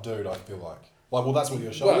type of dude. I feel like well, that's what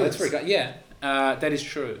your show Well, is. that's very good. Yeah, that is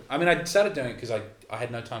true. I mean, I started doing it because I had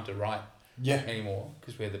no time to write Yeah. anymore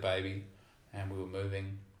because we had the baby and we were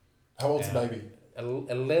moving. How old's Yeah. the baby?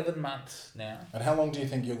 11 months now. And how long do you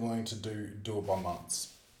think you're going to do it by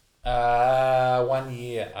months? 1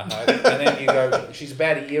 year, I hope. And then you go. She's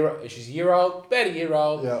about a year. She's a year old. About a year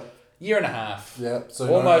old. Yeah. Year and a half. Yeah.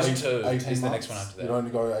 So Almost no, 2 18 is the months? next one after that. You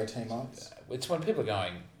only go 18 months. It's when people are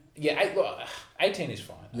going. Yeah, 18 is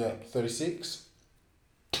fine. Yeah. 36.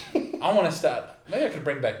 I want to start. Maybe I could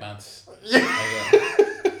bring back months. Yeah.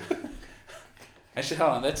 Actually,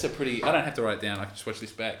 hold on. That's a pretty. I don't have to write it down. I can just watch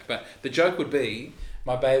this back. But the joke would be,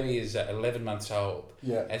 my baby is 11 months old.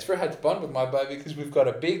 Yeah. And it's very hard to bond with my baby because we've got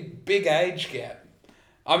a big age gap.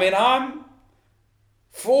 I mean, I'm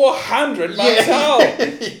 400 months old.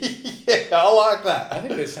 Yeah, I like that. I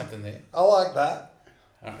think there's something there. I like that.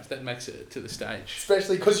 All right, that makes it to the stage.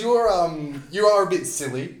 Especially because you are a bit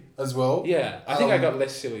silly as well. Yeah, I think I Um, got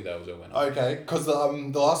less silly though as I went on. Okay, because the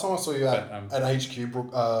last time I saw you at But,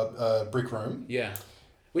 HQ Brick Room. Yeah,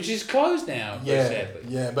 which is closed now. Very Yeah, sadly.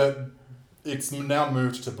 yeah, but it's now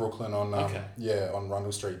moved to Brooklyn on Okay. on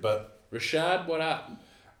Rundle Street. But Rashad, what up?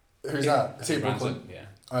 who's that? Is he He runs Brooklyn? it,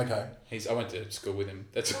 yeah. Okay. I went to school with him.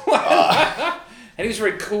 That's why. And he was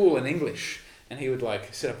very cool in English. And he would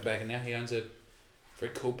like sit up the back, and now he owns a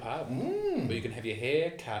very cool pub where you can have your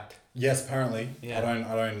hair cut Yes, apparently. Yeah.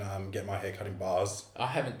 I don't get my hair cut in bars. I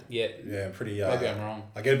haven't yet. Yeah, I'm pretty. Maybe I'm wrong.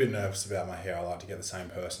 I get a bit nervous about my hair. I like to get the same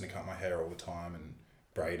person to cut my hair all the time and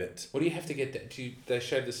braid it. What do you have to get? They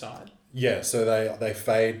shave the side? Yeah, so they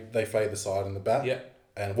fade the side and the back. Yeah.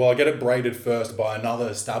 And well, I get it braided first by another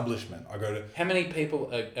establishment. I go to. How many people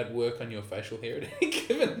are at work on your facial hair at any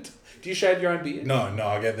given? Do you shave your own beard? No,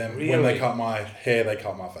 I get them when Really? they cut my hair. They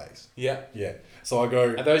cut my face. Yeah. Yeah. So I go.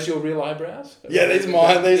 Are those your real eyebrows? Yeah, these are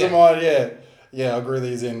mine. These are mine. Yeah. I grew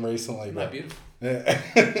these in recently. No, But, beautiful.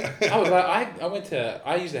 yeah.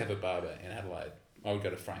 I used to have a barber in Adelaide. I would go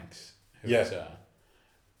to Frank's. Who Yeah. was,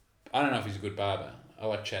 I don't know if he's a good barber. I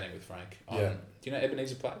like chatting with Frank. Yeah. Do you know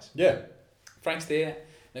Ebenezer Place? Yeah. Frank's there.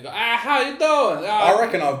 They go, how you doing? I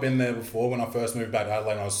reckon I've been there before when I first moved back to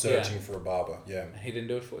Adelaide and I was searching for a barber. Yeah. He didn't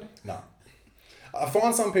do it for you? No. I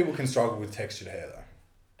find some people can struggle with textured hair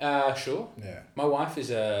though. Sure. Yeah. My wife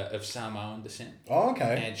is of Samoan descent. Oh,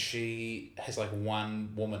 okay. And she has like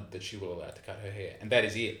one woman that she will allow to cut her hair. And that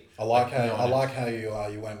is it. I like no one else. how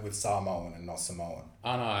you went with Samoan and not Samoan.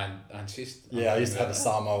 Oh no, I insist. Yeah, I used to have a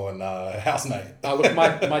Samoan housemate. Oh look,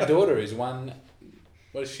 my daughter is one.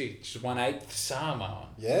 What is she? She's 1/8 Samoan.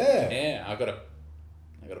 Yeah. Yeah, I gotta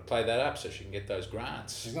play that up so she can get those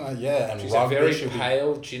grants. She's gonna and She's rugby. a very she'll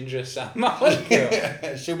pale ginger Samoan girl.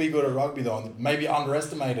 be, she'll be good at rugby though. Maybe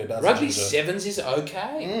underestimated. As Rugby a ginger. sevens is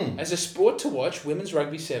okay as a sport to watch. Women's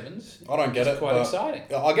rugby sevens. I don't get It's it. quite but exciting.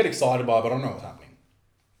 I get excited by it, but I don't know what's happening.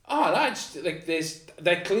 Oh no, it's like they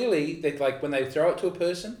like when they throw it to a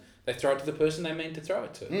person, they throw it to the person they mean to throw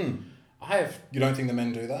it to. I have You don't think the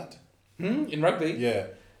men do that? in rugby. Yeah.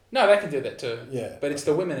 No, they can do that too. Yeah. But it's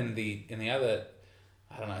the women in the other.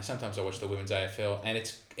 I don't know. Sometimes I watch the women's AFL, and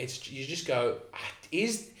it's you just go,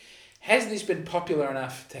 has this been popular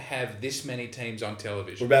enough to have this many teams on We're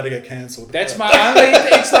television? about to get cancelled. That's my only.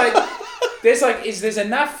 It's like there's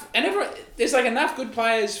enough, and there's like enough good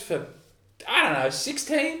players for, I don't know, 6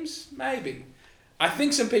 teams maybe. I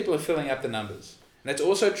think some people are filling up the numbers, and that's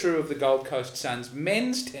also true of the Gold Coast Suns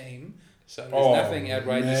men's team. So there's nothing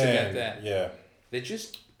outrageous about that. Yeah. They're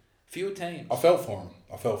just fewer teams. I felt for him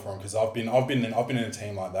because I've been in a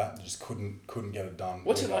team like that and just couldn't get it done.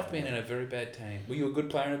 What's it like being in a very bad team? Were you a good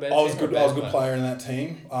player in a bad I team? was good. I was a good player in that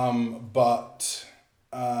team. But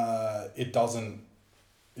it doesn't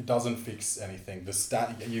fix anything.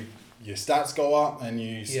 Your stats go up and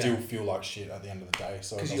you still feel like shit at the end of the day.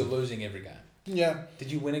 So because you're losing every game. Yeah. Did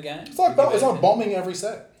you win a game? It's like bombing every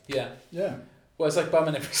set. Yeah. Yeah. Well, it's like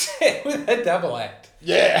bombing every set with a double act.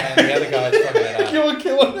 Yeah. And the other guy's fucking it up. You were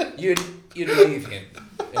killing it. You'd leave him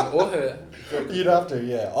or her. You'd have to.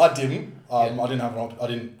 Yeah. I didn't. Yeah. I didn't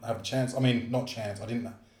have a chance. I mean, not chance. I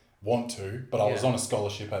didn't want to, but I was on a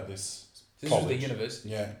scholarship at this college. Was the university.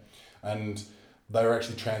 Yeah. And they were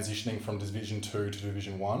actually transitioning from Division 2 to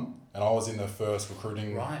Division 1, and I was in the first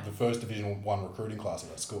Division 1 recruiting class at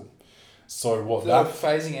that school. So what They were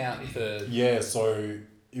phasing out the. Yeah, so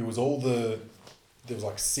it was there was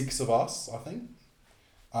like 6 of us, I think,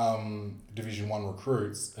 Division 1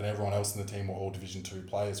 recruits, and everyone else in the team were all Division 2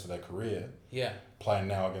 players for their career. Yeah. Playing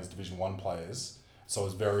now against Division 1 players. So it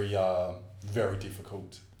was very, very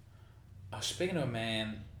difficult. Speaking of a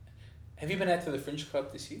man, have you been out to the Fringe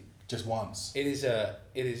Club this year? Just once. It's a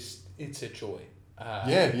joy.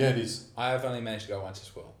 Yeah, it is. I've only managed to go once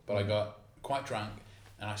as well, but I got quite drunk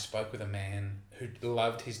and I spoke with a man who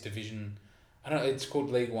loved his division. I don't know, it's called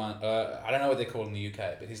League One. I don't know what they're called in the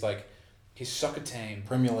UK, but he's like, his soccer team.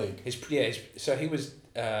 Premier League. His team was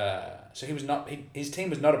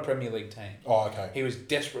not a Premier League team. Oh, okay. He was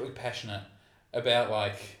desperately passionate about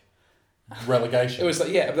like relegation. It was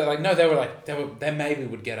like they maybe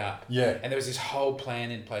would get up. Yeah. And there was this whole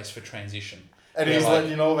plan in place for transition. And he's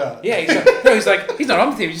letting you know about it. Yeah, he's not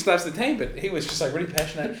on the team, he just loves the team, but he was just like really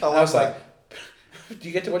passionate. I was like, do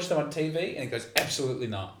you get to watch them on TV? And he goes, absolutely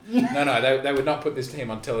not. No, they would not put this team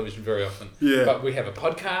on television very often. Yeah. But we have a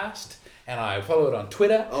podcast, and I follow it on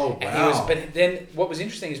Twitter. Oh, and wow. But then what was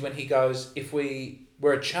interesting is when he goes, if we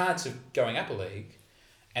were a chance of going up a league,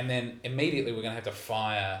 and then immediately we're going to have to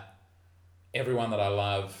fire everyone that I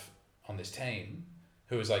love on this team,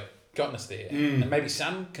 who has like gotten us there, and maybe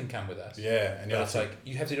some can come with us. Yeah, and but it's like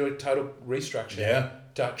you have to do a total restructure.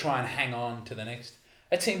 To try and hang on to the next.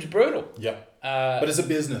 It seems brutal. Yeah. But it's a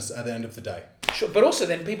business at the end of the day. Sure, but also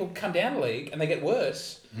then people come down a league and they get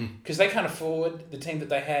worse because they can't afford the team that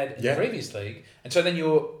they had in the previous league, and so then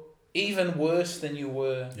you're even worse than you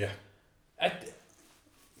were. Yeah. I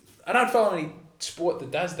don't follow any sport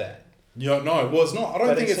that does that. Yeah, no, well, it's not. I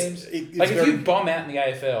don't think it's like if very, you bomb out in the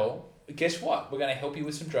AFL, guess what? We're going to help you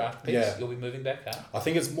with some draft picks. Yeah. You'll be moving back up. I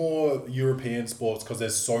think it's more European sports because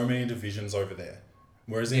there's so many divisions over there.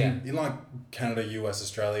 Whereas in like Canada, US,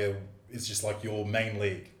 Australia, it's just like your main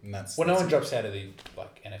league, and that's Well, no that's one it. drops out of the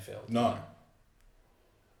like NFL. No.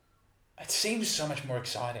 It seems so much more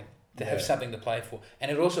exciting to have Yeah. something to play for,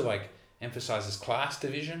 and it also like emphasizes class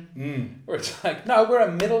division, where it's like, no, we're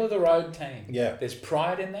a middle of the road team. Yeah. There's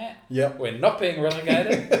pride in that. Yep. We're not being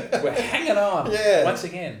relegated. We're hanging on. Yeah. Once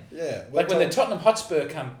again. Yeah. Like when the Tottenham Hotspur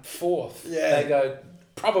come fourth, Yeah. they go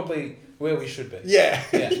probably where we should be. Yeah.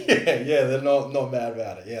 Yeah. yeah, they're not mad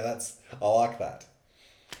about it. Yeah, I like that.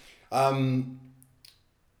 I've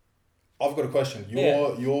got a question.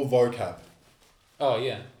 Your vocab, Oh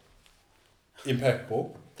yeah.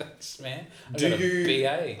 impeccable. Thanks, man. I Do got a you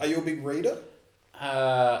BA? Are you a big reader?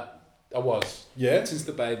 I was. Yeah? Since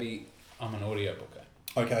the baby, I'm an audiobooker.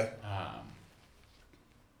 Okay.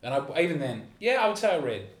 And even then, I would say I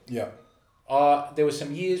read. Yeah. There were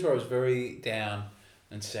some years where I was very down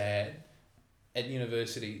and sad at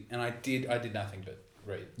university, and I did nothing but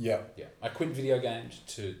read. Yeah. Yeah, I quit video games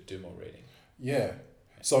to do more reading. Yeah.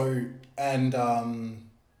 So and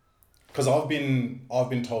because I've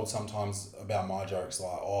been told sometimes about my jokes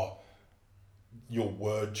like, oh, your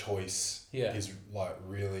word choice is like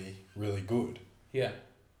really, really good. Yeah.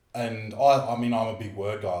 And I mean I'm a big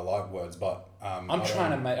word guy. I like words, but I'm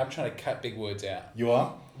trying to cut big words out. You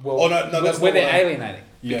are? Well, oh no, that's where not they're what I- alienating,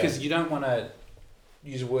 Yeah. because you don't want to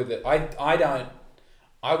use a word that I don't.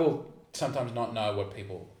 I will sometimes not know what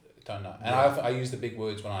people don't know, and I use the big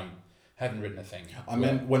words when I haven't written a thing. I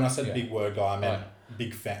meant when I said Yeah. big word guy, I meant Right.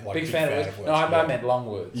 big fan, like big fan of words. words. No, I yeah. meant long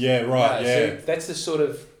words. Yeah, right. No, yeah. so that's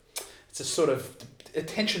it's a sort of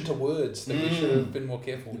attention to words that we should have been more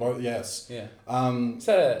careful with. Well, yes. Yeah. Um, Is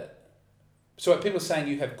that so what people are saying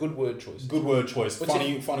you have good word choice? good word choice. What's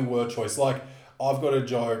Funny word choice. Like I've got a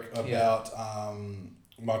joke about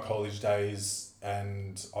my college days,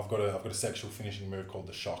 and I've got a sexual finishing move called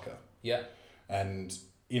the shocker. Yeah. And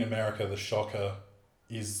in America, the shocker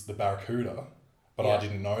is the barracuda, but Yeah. I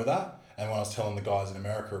didn't know that. And when I was telling the guys in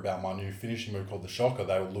America about my new finishing move called the shocker,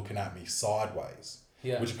 they were looking at me sideways.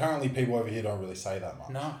 Yeah. Which apparently people over here don't really say that much.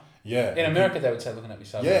 No. Yeah. In America, they would say looking at me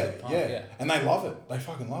sideways. Yeah, all the time. yeah. And they love it. They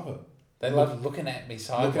fucking love it. They love looking at me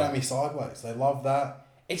sideways. Looking at me sideways. They love that.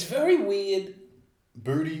 It's very weird.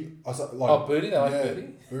 Booty. Like, Oh, booty? They like yeah, booty?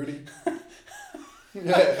 Booty.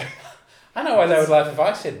 yeah. I know why they would laugh if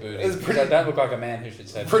I said booty. It's Because I don't look like a man who should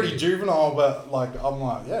say Pretty booty. juvenile, but like, I'm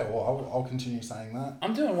like, yeah, well, I'll continue saying that.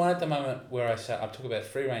 I'm doing one at the moment where I talk about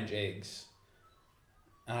free range eggs,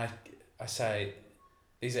 and I say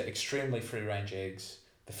these are extremely free range eggs.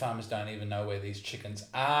 The farmers don't even know where these chickens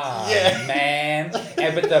are. Yeah. Man.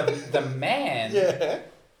 But the man Yeah.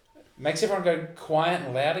 makes everyone go quiet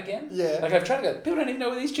and loud again. Yeah. Like I've tried to go, people don't even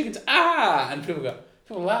know where these chickens are, and people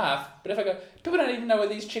laugh. But if I go, people don't even know where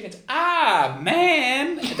these chickens are,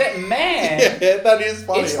 man. That man. Yeah, that is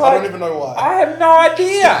funny. It's I like- don't even know why. I have no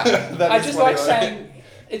idea. That I is just funny, like though. saying,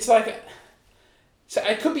 it's like, so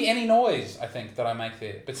it could be any noise, I think, that I make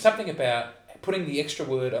there. But something about putting the extra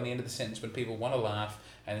word on the end of the sentence when people want to laugh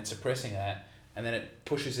and then suppressing that, and then it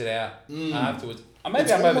pushes it out afterwards. Or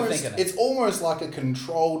maybe I'm overthinking it. It's almost like a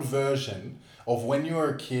controlled version of when you were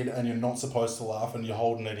a kid and you're not supposed to laugh and you're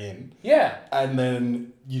holding it in, Yeah. and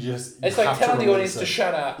then you just. It's you like have to telling the release audience to it.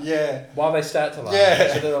 shut up Yeah. while they start to laugh.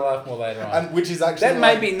 Yeah. So they'll laugh more later on. And which is actually. That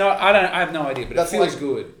may be not, I have no idea, but it feels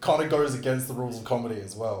good. Kind of goes against the rules of comedy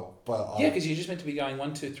as well. But Yeah, because you're just meant to be going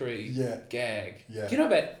 1, 2, 3, Yeah. gag. Yeah. Do you know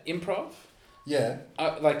about improv? yeah.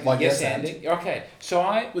 Like Yes yes, Andy. Okay, so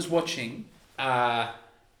I was watching.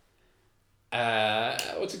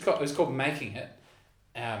 What's it called? It was called Making It,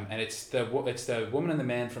 and it's the woman and the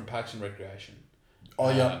man from Parks and Recreation. Oh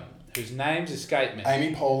yeah. Whose names escape me.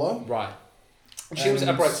 Amy Poehler. Right. She was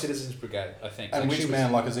And- Upright Citizens Brigade, I think. And Like, which she was-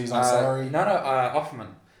 man? Like Aziz Ansari? No, Offerman.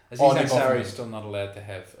 Aziz Oh, Nick Ansari Offerman. is still not allowed to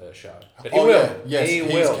have a show, but he Oh will. yeah. Yes, he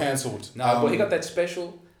he's will. cancelled. No, well, he got that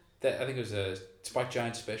special. That I think it was a Spike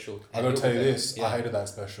Jones special. I and gotta he'll tell be you there. this. Yeah. I hated that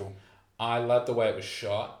special. I loved the way it was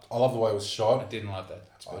shot. I love the way it was I shot. didn't love that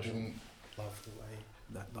I special. didn't love the way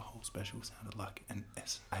that the whole special sounded like an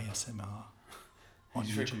ASMR on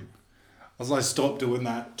It's YouTube. I was like, stop doing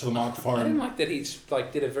that to the I didn't microphone. like that he's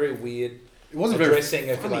like did a very weird It wasn't very addressing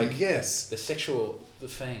of funny. like Yes. the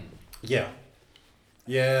thing. Yeah.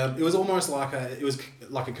 Yeah. It was almost like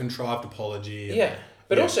a contrived apology. and- Yeah,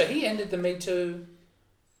 but Yeah. also he ended the Me Too.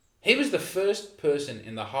 He was the first person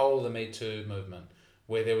in the whole of the Me Too movement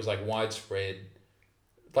where there was like widespread.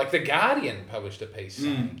 Like the Guardian published a piece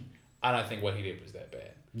saying, "I don't think what he did was that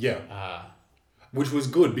bad." Yeah. Uh, Which was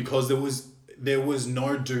good because there was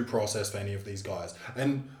no due process for any of these guys.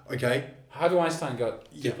 And okay, Harvey Weinstein got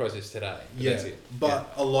due Yeah. process today. But yeah, that's it.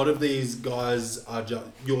 but a lot of these guys are just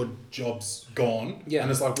your job's gone. Yeah.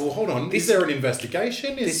 And it's like, well, hold on, This- is there an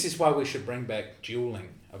investigation? This is why we should bring back dueling.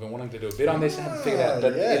 I've been wanting to do a bit on this and haven't figured out.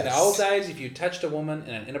 But in the yes. old days, if you touched a woman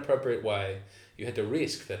in an inappropriate way, you had to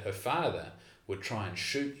risk that her father would try and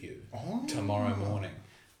shoot you tomorrow morning.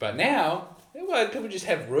 But now, well, people just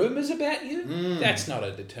have rumours about you. That's not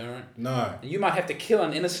a deterrent. No. You might have to kill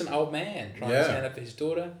an innocent old man trying Yeah. to stand up for his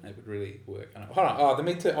daughter. That would really work. Hold on. Oh, the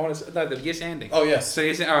Me Too. I want to. No, the yes anding. Oh yes. So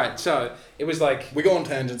yes. All right. So it was like. We go on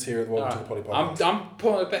tangents here at the All Welcome to the Potty right, Podcast. I'm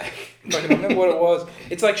pulling it back. If I can remember what it was.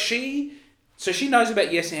 It's like so she knows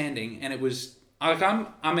about yes anding, and it was like I'm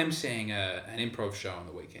emceeing an improv show on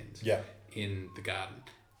the weekends. Yeah. In the garden,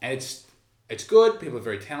 and it's good. People are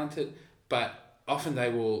very talented, but often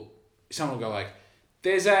someone will go like,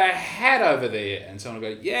 "There's a hat over there," and someone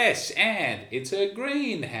will go, "Yes, and it's a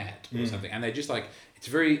green hat," or something, and they just like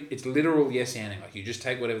it's literal yes anding. Like you just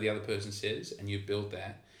take whatever the other person says and you build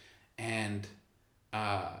that, and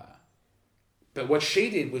but what she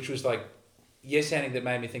did, which was like yes anding that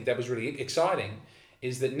made me think that was really exciting,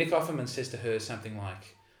 is that Nick Offerman says to her something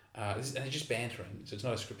like, and they're just bantering, so it's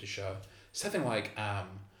not a scripted show, something like,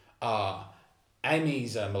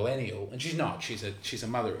 Amy's a millennial, and she's not. She's a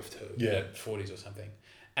mother of two, Yeah. 40s or something.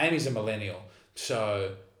 Amy's a millennial,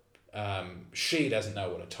 so she doesn't know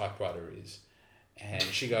what a typewriter is, and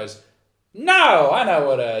she goes, "No, I know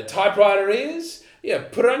what a typewriter is. You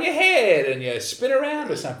put it on your head and you spin around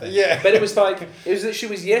or something." Yeah. But it was that she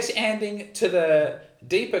was yes-anding to the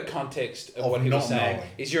deeper context of what he was not saying. knowing.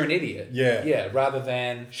 Is you're an idiot. Yeah. Yeah, rather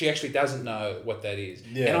than she actually doesn't know what that is.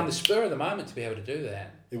 Yeah. And on the spur of the moment to be able to do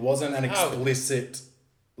that. It wasn't an Oh. explicit,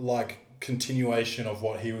 like, continuation of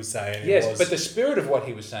what he was saying. Yes, it was, but the spirit of what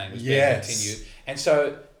he was saying was Yes. being continued. And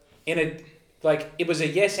so it was a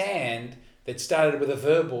yes and that started with a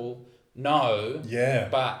verbal no.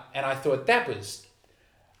 Yeah. And I thought that was,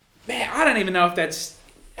 man, I don't even know if that's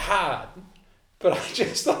hard. But I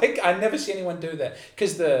just I never see anyone do that.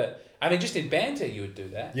 Because just in banter you would do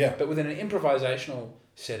that. Yeah. But within an improvisational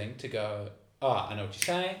setting to go, I know what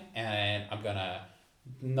you're saying, and I'm going to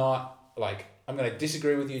I'm going to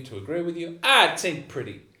disagree with you to agree with you. It seemed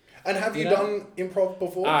pretty. And have you know? done improv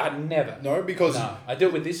before? Never. No, because... No, I do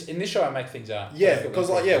it with this. In this show, I make things up. Yeah, because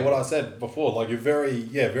what I said before, like you're very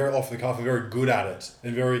off the cuff and very good at it,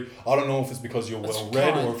 and I don't know if it's because you're well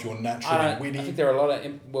read or if you're naturally witty. I think there are a lot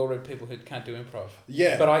of well-read people who can't do improv.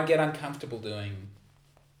 Yeah. But I get uncomfortable doing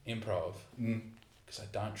improv because I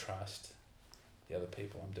don't trust the other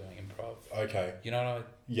people I'm doing improv. Okay. You know what I mean?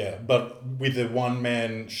 Yeah, but with a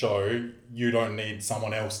one-man show, you don't need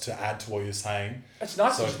someone else to add to what you're saying. It's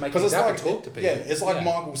nice to just make things it's up like, and talk to people. Yeah, it's like Yeah.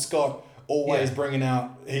 Michael Scott always Yeah. bringing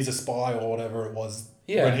out he's a spy or whatever it was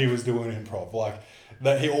Yeah. when he was doing improv. Like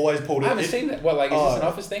that, he always pulled it. I haven't seen that. What, like, is this an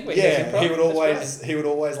office thing? Where he does improv? he would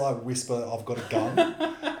always like whisper, "I've got a gun,"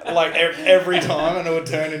 like every time, and it would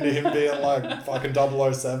turn into him being like fucking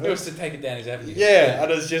 007. He wants to take it down his avenue. Yeah,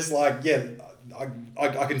 and it's just like,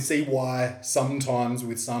 I can see why sometimes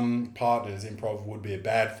with some partners improv would be a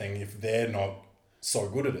bad thing if they're not so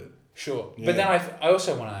good at it. Sure. Yeah. But then I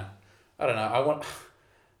also want to, I don't know,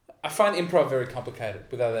 I find improv very complicated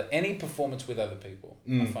with any performance with other people.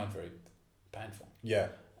 I find very painful. Yeah.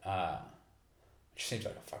 Which seems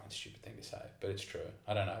like a fucking stupid thing to say, but it's true.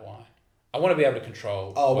 I don't know why. I want to be able to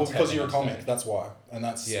control. Oh, well, what's because you're a happening on comic, stage. that's why. And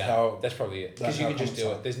that's Yeah, how... that's probably it. that's Because you how can just do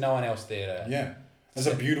comics it. are. There's no one else there to. Yeah. It's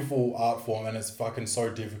a beautiful art form and it's fucking so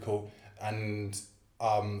difficult. And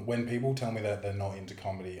when people tell me that they're not into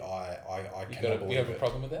comedy, I cannot believe You have a it.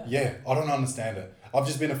 problem with that? Yeah, I don't understand it. I've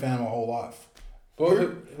just been a fan my whole life. Well,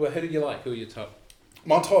 who do you like? Who are your top?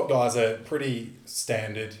 My top guys are pretty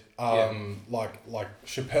standard. Yeah. Like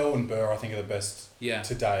Chappelle and Burr, I think are the best Yeah.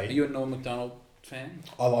 today. Are you a Norm Macdonald fan?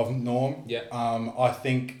 I love Norm. Yeah. I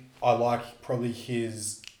think I like probably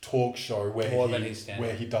his talk show More than his stand-up.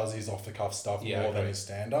 where he does his off the cuff stuff Yeah, I more than agree. his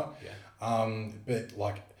stand up. Yeah. But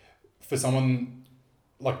like for someone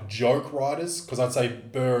like joke writers, because I'd say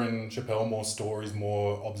Burr and Chappelle more stories,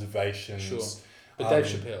 more observations. Sure. But Dave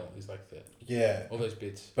Chappelle is like that. Yeah. All those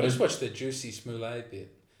bits. But I just it's- watched the Juicy Smollett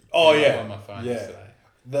bit. Oh yeah. On my phone yeah. yesterday.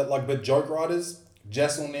 But joke writers,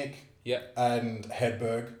 Jesselnick Yeah. and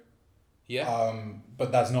Hedberg. Yeah.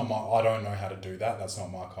 But that's not I don't know how to do that. That's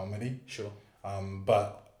not my comedy. Sure.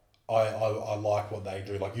 But I like what they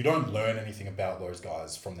do. Like you don't learn anything about those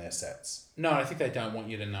guys from their sets. No, I think they don't want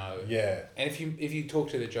you to know. Yeah. And if you talk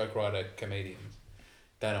to the joke writer comedians,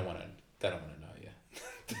 they don't want to know you.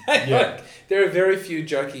 Yeah. There are very few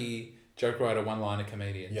joke writer one-liner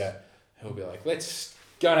comedians. Yeah. Who'll be like, let's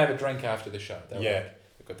go and have a drink after the show. They've Yeah.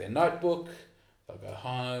 got their notebook. They'll go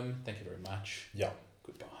home. Thank you very much. Yeah.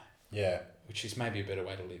 Goodbye. Yeah. Which is maybe a better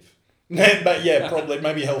way to live. But yeah, probably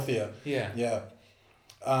maybe healthier. Yeah. Yeah.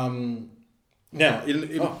 Now,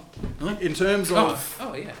 in terms of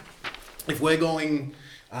Oh yeah. if we're going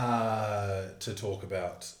to talk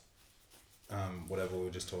about whatever we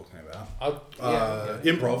were just talking about,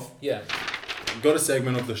 improv, Yeah. we've got a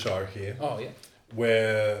segment of the show here Oh yeah.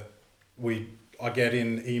 where I get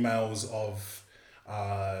in emails of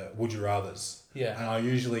would you rathers. Yeah. And I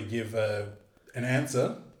usually give an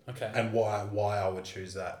answer Okay. and why I would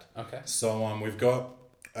choose that. Okay. So we've got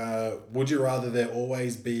would you rather there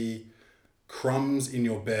always be crumbs in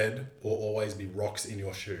your bed or always be rocks in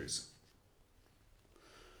your shoes?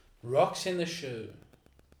 Rocks in the shoe.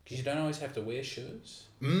 Because you don't always have to wear shoes.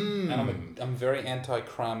 And I'm very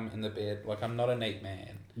anti-crumb in the bed. Like, I'm not a neat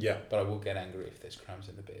man. Yeah. But I will get angry if there's crumbs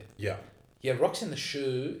in the bed. Yeah. Yeah, rocks in the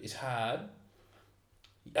shoe is hard.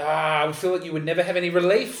 I would feel like you would never have any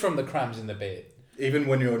relief from the crumbs in the bed. Even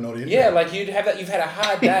when you're not in Yeah, bed. like you'd have that. You've had a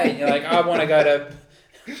hard day, and you're like, I want to go to.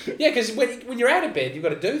 Yeah, because when you're out of bed, you've got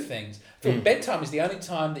to do things. I feel bedtime is the only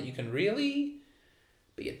time that you can really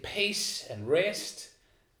be at peace and rest.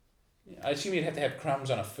 I assume you'd have to have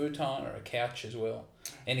crumbs on a futon or a couch as well.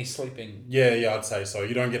 Any sleeping. Yeah, I'd say so.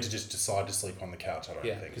 You don't get to just decide to sleep on the couch, I don't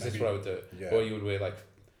Yeah, think. because that's Maybe- what I would do. Yeah. Or you would wear like,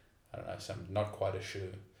 I don't know, some not quite a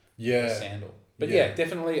shoe, a Yeah. sandal. But Yeah. yeah,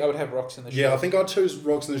 definitely I would have rocks in the shoe. Yeah, I think I'd choose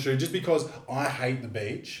rocks in the shoe just because I hate the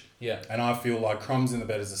beach. Yeah. And I feel like crumbs in the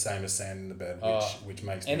bed is the same as sand in the bed, which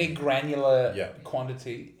makes Any me... granular Yeah.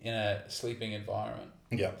 quantity in a sleeping environment.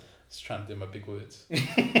 Yeah. Just trying to do my big words.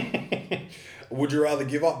 Would you rather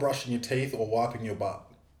give up brushing your teeth or wiping your butt?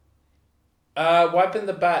 Wiping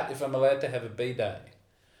the butt if I'm allowed to have a B-day.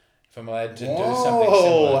 If I'm allowed to do something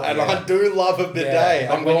similar. And yeah. I do love a bidet. Yeah,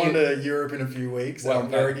 like I'm when going to Europe in a few weeks. Well, and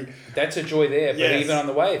I'm very... that's a joy there. But Yes. even on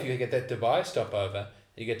the way, if you get that Dubai stopover,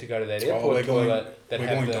 you get to go to that Oh, airport we're going, toilet that we're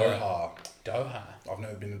have going the Doha. Doha. I've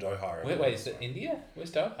never been to Doha. Wait, is it India?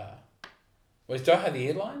 Where's Doha? Where's Doha the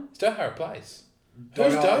airline? Is Doha a place?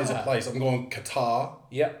 Who's Doha is a place. I'm going Qatar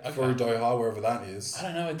Yeah, okay. through Doha, wherever that is. I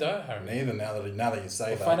don't know where Doha is. Neither now that you say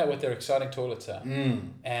We'll that. find out what their exciting toilets are.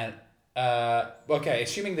 And, okay,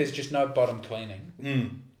 assuming there's just no bottom cleaning.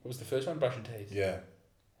 What was the first one? Brushing teeth. Yeah.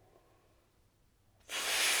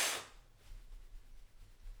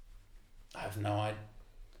 I have no idea.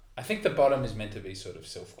 I think the bottom is meant to be sort of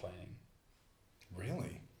self-cleaning.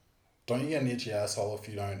 Really? Don't you get an itchy asshole if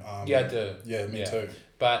you don't... Yeah, I do. Yeah, me too.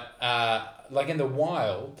 But, like in the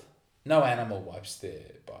wild, no animal wipes their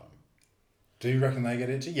bottom. Do you reckon they get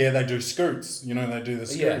itchy? Yeah, they do scoots. You know, they do the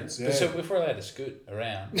scoots. Yeah. But so if we're allowed to scoot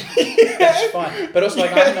around, that's fine. But also,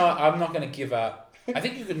 like, I'm not going to give up. I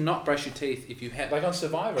think you could not brush your teeth if you had, like on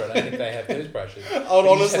Survivor, I don't think they have toothbrushes. I would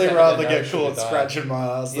You just honestly have to have rather the get notion caught to die. scratching my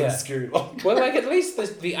ass Yeah. than scoot. Well, like at least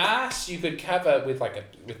the ass you could cover with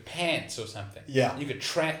with pants or something. Yeah. You could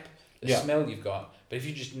trap the Yeah. smell you've got. But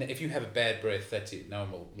if you have a bad breath, that's it. No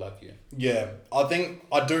one will love you. Yeah, I think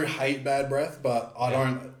I do hate bad breath, but I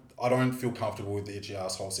Yeah. don't feel comfortable with the itchy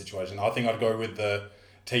asshole situation. I think I'd go with the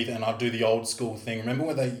teeth, and I'd do the old school thing. Remember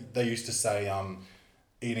when they used to say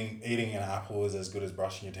eating an apple is as good as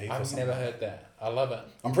brushing your teeth? or I've something? never heard that. I love it.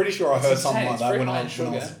 I'm pretty sure I It's heard insane. something like It's that very when high I in was.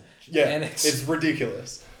 sugar, Yeah, and it's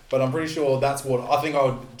ridiculous. But I'm pretty sure that's what I think. I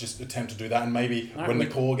would just attempt to do that, and maybe Alright, when the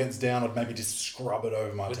we- core gets down, I'd maybe just scrub it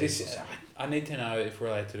over my But teeth. this, I need to know if we're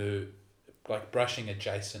allowed to do like brushing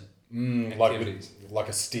adjacent like activities. like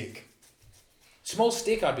a stick. Small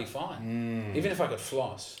stick, I'd be fine. Even if I could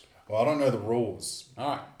floss. Well, I don't know the rules. All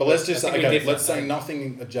right. But let's just I say, think we're okay, different, let's say eh?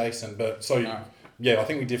 nothing adjacent, but so, Alright. yeah, I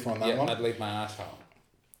think we differ on that Yeah, one. I'd leave my asshole.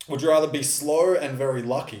 Would you rather be slow and very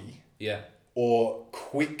lucky Yeah. or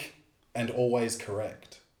quick and always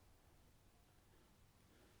correct?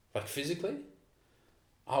 Like physically,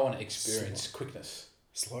 I want to experience quickness.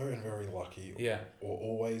 Slow and very lucky Yeah. or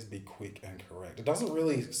always be quick and correct? It doesn't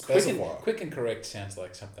really Quick specify. quick and correct sounds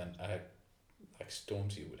like something like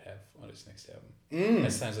Stormzy would have on his next album.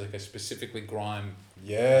 That sounds like a specifically grime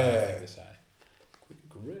Yeah. thing to say. Quick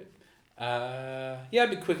and correct. Yeah, I'd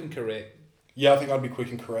be quick and correct. Yeah, I think I'd be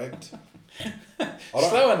quick and correct. I don't-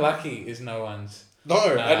 Slow and lucky is no one's No,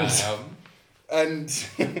 album. and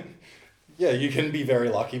yeah, you can be very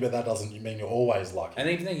lucky, but that doesn't mean you're always lucky. And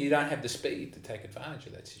even then, you don't have the speed to take advantage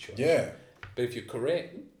of that situation. Yeah. But if you're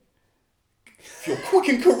correct, If you're quick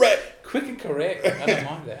and correct. quick and correct, I don't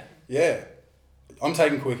mind that. Yeah. I'm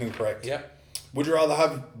taking quick and correct. Yep. Would you rather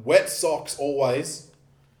have wet socks always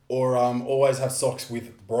or always have socks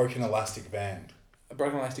with broken elastic band? A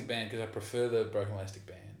broken elastic band because I prefer the broken elastic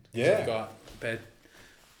band. 'Cause Yeah. I've got bad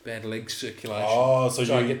bad leg circulation. Oh, so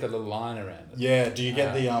I you- get the little line around it. Yeah, do you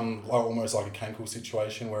get the like almost like a cankle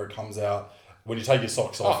situation where it comes out when you take your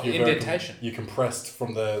socks off? Oh, You're very indentation. you're compressed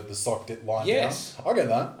from the sock line Yes. down. I get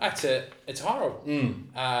that. It's horrible.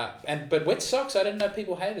 But wet socks, I didn't know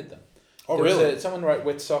people hated them. Oh, There was really? someone wrote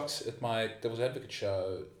wet socks at my Devil's Advocate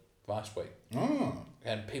show last week, Oh,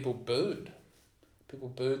 and people booed. People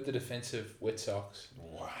booed the defense of wet socks.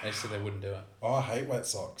 wow. They said they wouldn't do it. Oh, I hate wet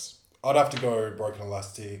socks. I'd have to go broken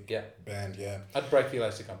elastic Yeah. band. Yeah, I'd break the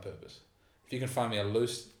elastic on purpose. If you can find me a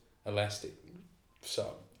loose elastic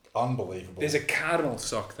sock. unbelievable. There's a cardinal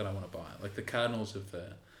sock that I want to buy. Like the cardinals of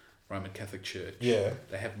the Roman Catholic Church. Yeah.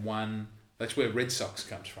 They have one. That's where red socks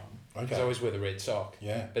comes from. Okay. Because I always wear the red sock.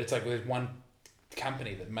 Yeah. But it's like there's one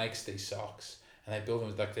company that makes these socks, and they build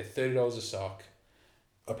them like they're $30 a sock.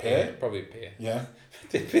 A pair. Probably a pair. Yeah,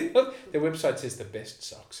 Their website says the best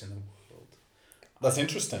socks in the world. that's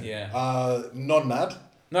interesting. Yeah. Not an ad.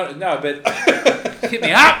 No, but hit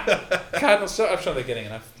me up. Cardinal sock. I'm sure they're getting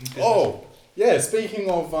enough business. Oh, yeah. Speaking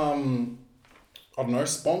of I don't know,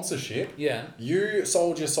 sponsorship. Yeah. You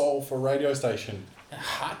sold your soul for a radio station. A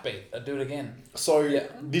heartbeat. I'd do it again. So Yeah.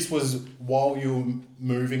 this was while you were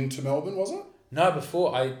moving to Melbourne, was it? No,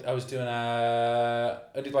 before I was doing I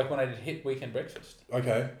did like when I did Hit Weekend Breakfast.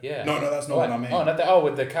 Okay. Yeah. No, that's not what I mean. Oh, not that. Oh,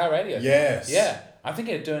 with the car radio. Yes. Yeah. I'm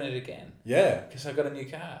thinking of doing it again Yeah. because I got a new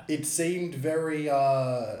car. It seemed very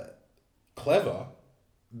clever.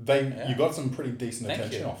 Yeah. You got some pretty decent Thank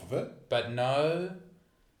attention you. off of it. But no.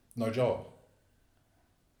 No job.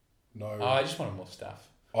 No. Oh, I just wanted more stuff.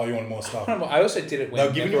 Oh, you want more stuff? I also did it when They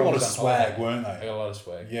were giving you a everyone lot of was on swag, holiday. weren't I they? got a lot of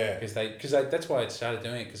swag. Yeah. Because that's why I started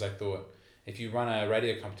doing it because I thought if you run a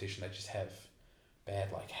radio competition, they just have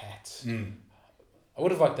bad like hats. Mm. I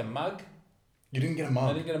would have liked a mug. You didn't get a I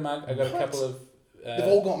mug. didn't get a mug. I got What? a couple of. They've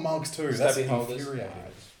all got mugs too. That's stubby holders. infuriating.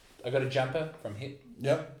 I got a jumper from Hit,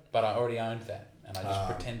 Yep. but I already owned that, and I just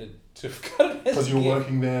Ah. pretended to have got it as Because a you were gift.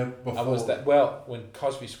 working there before. I was that. Well, when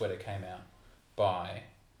Cosby Sweater came out by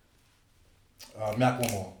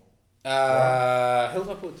Macklemore.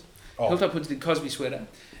 Hilltop Woods. Oh. Hilltop Woods did Cosby Sweater,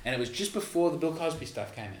 and it was just before the Bill Cosby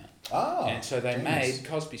stuff came out. Ah. And so they genius. made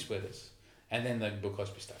Cosby sweaters, and then the Bill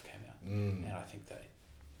Cosby stuff came out, Mm. and I think they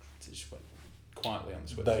just went quietly on the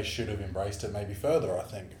sweaters. They should have embraced it maybe further, I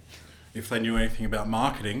think. If they knew anything about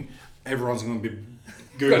marketing, everyone's going to be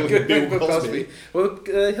Googling Bill Cosby. Well,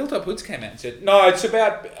 Hilltop Woods came out and said, "No, it's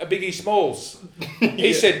about Biggie Smalls."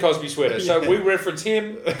 He said Cosby Sweater, so we reference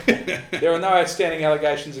him. There are no outstanding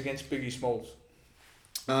allegations against Biggie Smalls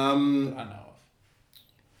that I know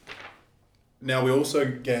of. Now, we also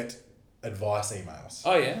get advice emails.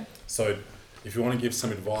 Oh yeah, So, if you want to give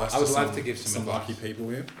some advice I would to love some, to give some advice. lucky people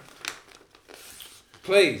here.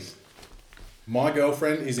 please. My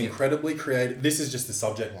girlfriend is incredibly creative. This is just the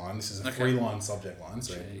subject line. This is a Okay. 3-line subject line.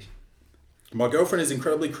 So, Gee. my girlfriend is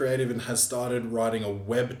incredibly creative and has started writing a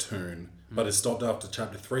webtoon, but has stopped after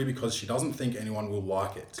chapter 3 because she doesn't think anyone will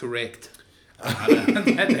like it. Correct.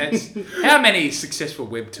 That's, how many successful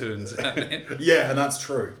webtoons are there? Yeah, and that's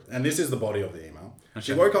true. And this is the body of the email.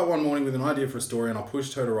 She Okay. woke up one morning with an idea for a story, and I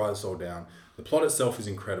pushed her to write this all down. The plot itself is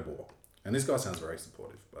incredible. And this guy sounds very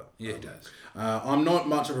supportive, but Yeah, it does. I'm not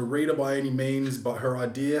much of a reader by any means, but her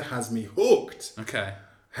idea has me hooked. Okay.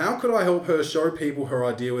 How could I help her show people her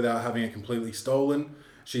idea without having it completely stolen?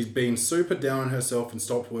 She's been super down on herself and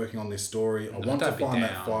stopped working on this story. I want to don't be find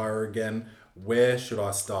that down. fire again. Where should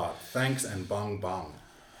I start? Thanks and bung bung.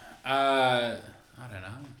 I don't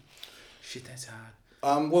know. Shit, that's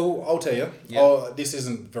hard. Well, I'll tell you. Yeah. This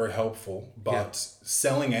isn't very helpful, but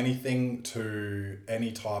selling anything to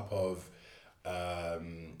any type of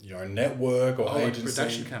network or agency,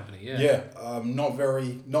 production company, yeah. yeah, not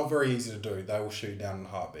very easy to do. They will shoot down in a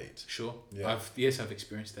heartbeat. Sure. Yeah. I've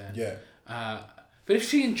experienced that. Yeah, But if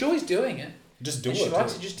she enjoys doing it, just do and it. she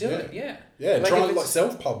likes it, just do it. Yeah. Yeah, Like try if and it's-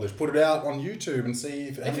 self-publish, put it out on YouTube and see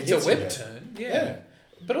if If it's a webtoon, yeah.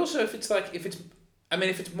 But also if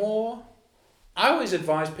it's more, I always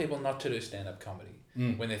advise people not to do stand-up comedy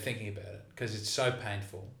when they're thinking about it because it's so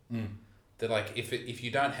painful that like if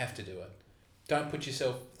you don't have to do it, don't put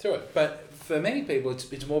yourself through it. But for many people,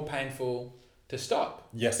 it's more painful to stop.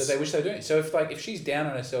 Yes. That they wish they were doing it. So if she's down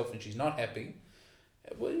on herself and she's not happy,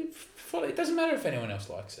 well, it doesn't matter if anyone else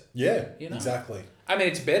likes it. Yeah, You know? exactly. I mean,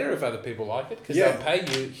 it's better if other people like it because Yeah. they'll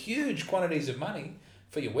pay you huge quantities of money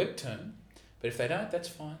for your webtoon. But if they don't, that's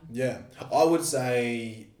fine. Yeah, I would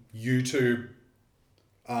say YouTube,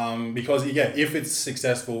 because if it's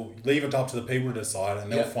successful, leave it up to the people to decide,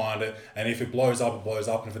 and they'll Yeah. find it. And if it blows up, it blows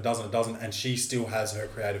up, and if it doesn't, it doesn't. And she still has her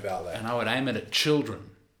creative outlet. And I would aim it at children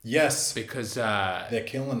Yes, because they're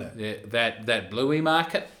killing it. that Bluey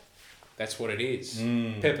market, That's what it is.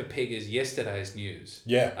 Peppa Pig is yesterday's news.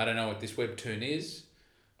 Yeah. I don't know what this webtoon is,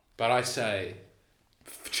 but I say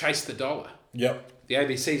chase the dollar. Yep. The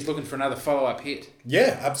ABC's looking for another follow-up hit.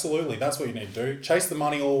 Yeah, absolutely. That's what you need to do. Chase the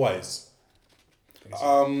money always.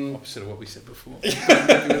 Opposite of what we said before.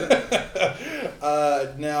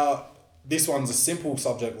 Now, this one's a simple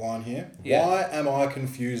subject line here. Yeah. Why am I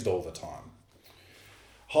confused all the time?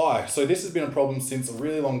 Hi, so this has been a problem since a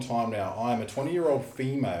really long time now. I am a 20-year-old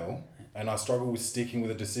female and I struggle with sticking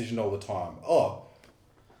with a decision all the time. Oh,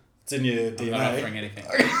 it's in your DNA. I'm not offering anything.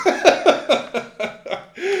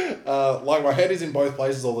 Like my head is in both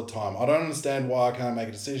places all the time. I don't understand why I can't make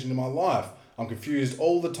a decision in my life. I'm confused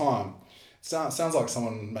all the time. Sounds like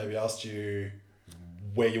someone maybe asked you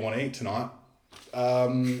where you want to eat tonight.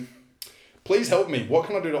 Please help me. What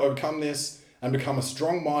can I do to overcome this and become a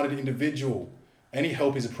strong-minded individual? Any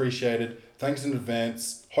help is appreciated. Thanks in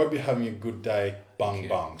advance. Hope you're having a good day. Bung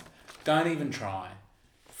bung. Don't even try.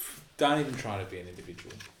 Don't even try to be an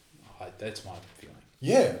individual. That's my feeling.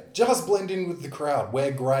 Yeah, just blend in with the crowd. Wear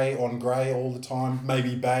grey on grey all the time.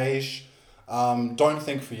 Maybe beige. Don't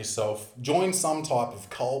think for yourself. Join some type of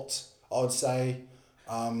cult, I would say.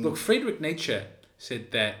 Look, Friedrich Nietzsche said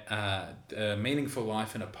that a meaningful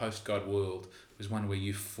life in a post-God world was one where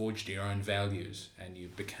you forged your own values and you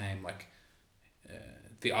became like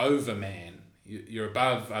the overman. You're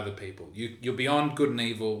above other people. You're beyond good and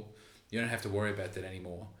evil. You don't have to worry about that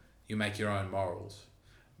anymore. You make your own morals.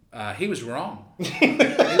 He was wrong. He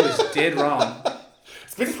was dead wrong.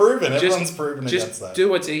 It's been proven. Everyone's proven against that. Just do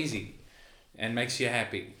what's easy and makes you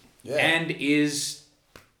happy. Yeah. And is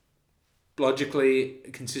logically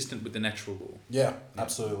consistent with the natural law. Yeah,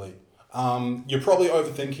 absolutely. You're probably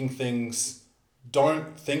overthinking things.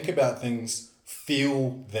 Don't think about things.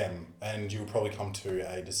 Feel them, and you'll probably come to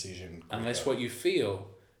a decision quicker. Unless what you feel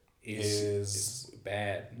is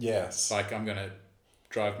bad. Yes. Like I'm going to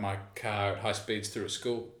drive my car at high speeds through a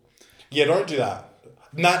school. Yeah, don't do that.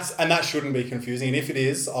 And that shouldn't be confusing. And if it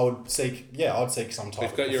is, I'd seek some type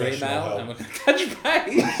We've of got your professional email help. and we're going to touch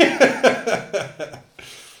base.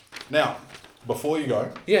 Now, before you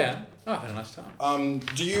go, Yeah. Oh, I had a nice time.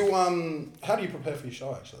 do you how do you prepare for your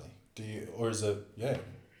show actually? Do you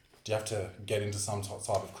do you have to get into some type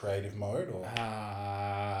of creative mode or?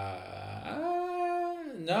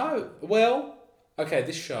 No. Well, okay,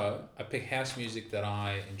 this show, I pick house music that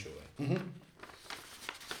I enjoy. Mm-hmm.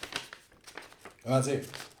 And that's it.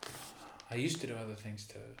 I used to do other things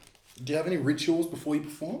too. Do you have any rituals before you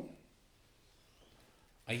perform?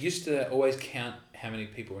 I used to always count how many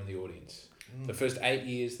people were in the audience. The first 8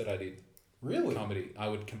 years that I did Really? comedy, I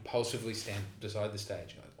would compulsively stand beside the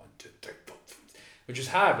stage. Like 1, 2, 3, 4, 5, which was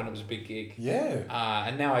hard when it was a big gig. Yeah.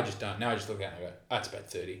 And now I just don't. Now I just look out and I go, oh, it's about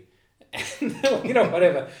 30. And,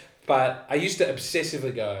 whatever. But I used to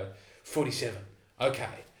obsessively go, 47.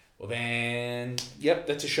 Okay. Well then, yep,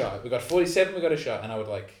 that's a show. We got 47, we got a show. And I would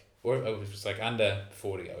or if it was like under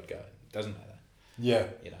 40, I would go. It doesn't matter. Yeah.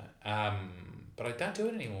 But I don't do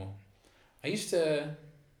it anymore. I used to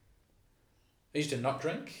not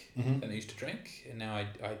drink, and I used to drink, and now I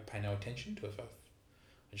pay no attention to it. I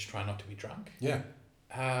just try not to be drunk. Yeah.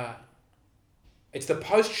 It's the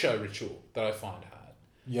post-show ritual that I find hard.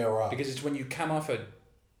 Yeah, right. Because it's when you come off a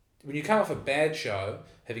bad show,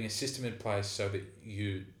 having a system in place so that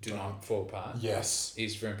you do not fall apart. Yes.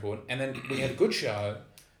 Is very important. And then when you have a good show,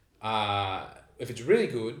 if it's really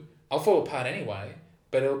good, I'll fall apart anyway,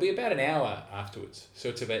 but it'll be about an hour afterwards. So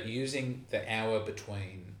it's about using the hour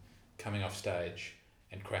between coming off stage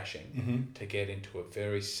and crashing to get into a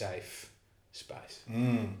very safe space.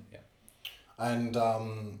 Yeah. And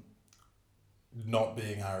not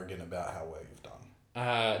being arrogant about how well you've done.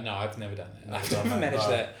 No, I've never done that. Never I've done never that, managed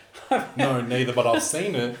no. that. No, neither, but I've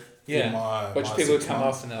seen it. Yeah. In my Watch my people 6 come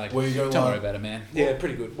months, off and they're like, where you go don't like, worry about it, man. Yeah,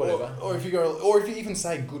 pretty good, whatever. Or if you go, or if you even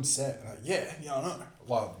say good set, like, yeah, I know.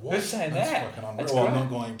 Like, what? Who's saying That's that? fucking unreal. That's Well, I'm great. not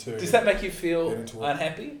going to. Does that make you feel Get into it.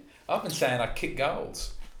 unhappy? I've been saying I kick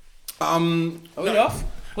goals. Are Are we off?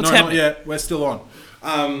 What's no, happening? not yet. We're still on.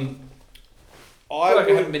 I feel like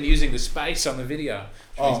I haven't been using the space on the video,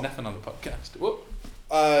 which means nothing on the podcast. Whoop.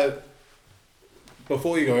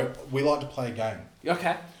 Before you go, we like to play a game.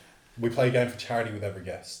 Okay. We play a game for charity with every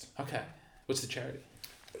guest. Okay. What's the charity?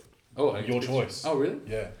 Oh, Your choice. Oh, really?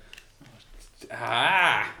 Yeah.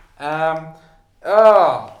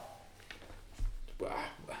 Well,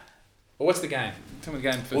 what's the game? Tell me the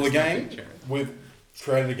game first. Well, the game, Charity. we've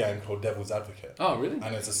created a game called Devil's Advocate. Oh, really?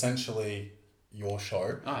 And it's essentially your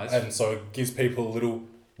show. Oh, that's and so it gives people a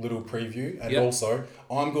little preview. And Yep. also,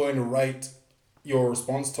 I'm going to rate your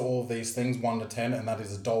response to all of these things 1 to 10, and that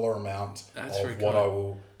is a dollar amount That's of very what kind. I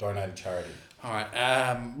will donate to charity. All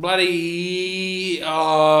right. Bloody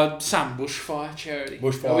some bushfire charity.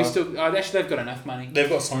 Bushfire. Are we still? Actually, they've got enough money. They've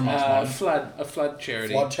got so much money. Flood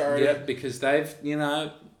charity. Flood charity. Yeah, because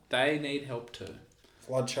they need help too.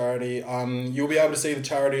 Flood charity. You'll be able to see the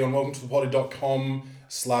charity on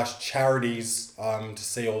welcometothepotty.com/charities to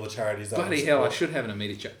see all the charities that Bloody we hell, I support. should have an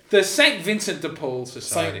immediate check. The St. Vincent de Paul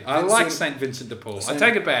Society. Saint I like Vincent- St. Vincent de Paul. I Saint-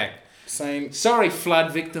 take it back. Saint Sorry,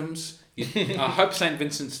 flood victims. I hope St.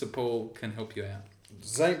 Vincent de Paul can help you out.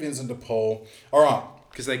 Vincent de Paul. All right.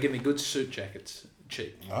 Because they give me good suit jackets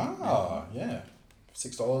cheap. Yeah.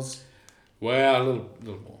 $6. Well, a little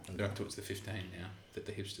more. They're up towards the 15 now that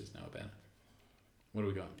the hipsters know about it. What do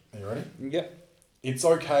we got? Are you ready? Yep. It's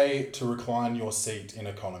okay to recline your seat in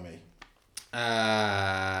economy.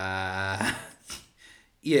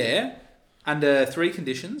 Yeah. Under 3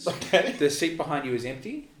 conditions. Okay. The seat behind you is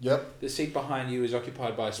empty. Yep. The seat behind you is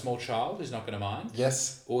occupied by a small child who's not going to mind.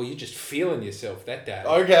 Yes. Or you're just feeling yourself that day.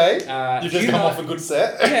 Okay. Do You've just you come know- off a good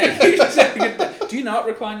set. Yeah, you just have a good- do you not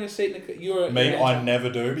recline your seat? Me, I never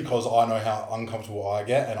do because I know how uncomfortable I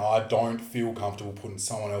get and I don't feel comfortable putting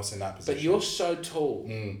someone else in that position. But you're so tall.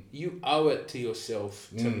 You owe it to yourself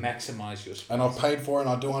to maximise your space. And I've paid for it and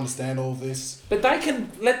I do understand all of this. But they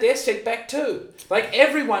can let their seat back too. Like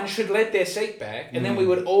everyone should let their seat back, and then we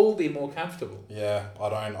would all be more comfortable. Yeah, I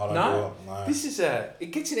don't do No, it. No. this is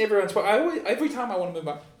it gets in everyone's. Every time I want to move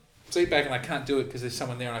my seat back and I can't do it because there's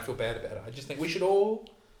someone there and I feel bad about it. I just think we should all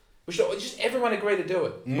just everyone agree to do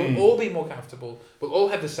it. We'll all be more comfortable. We'll all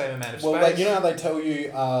have the same amount of space. Well, you know how they tell you,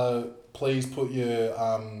 please put your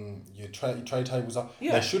tray tables up?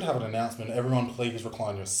 Yeah. They should have an announcement, everyone please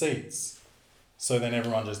recline your seats. So then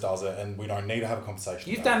everyone just does it and we don't need to have a conversation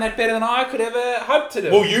You've about done that better than I could ever hope to do.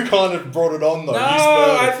 Well, you kind of brought it on though. No, You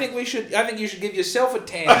spurred I it. think you should give yourself a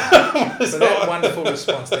 10 for that wonderful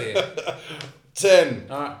response there. 10.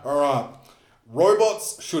 Alright. Alright.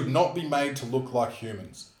 Robots should not be made to look like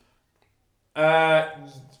humans.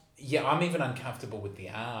 Yeah, I'm even uncomfortable with the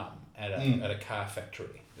arm at a car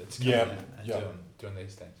factory that's coming Yeah, in and yeah. doing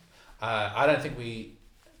these things. I don't think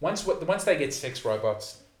once they get sex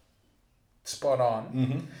robots spot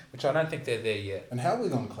on, which I don't think they're there yet. And how are we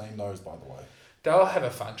going to clean those, by the way? They'll have a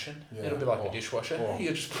function. Yeah. It'll be like Oh. a dishwasher. Oh.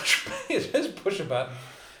 You just push a button.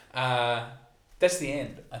 That's the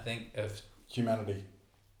end, I think, of. Humanity.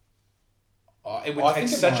 It would I take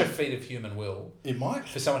think it such a might. feat of human will It might.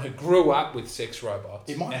 for someone who grew up with sex robots.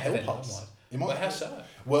 It might and have help that us. normalised. It might Well, how help. so?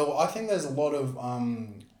 Well, I think there's a lot of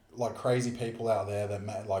like crazy people out there that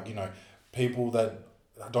people that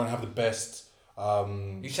don't have the best.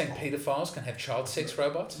 You saying paedophiles can have child sex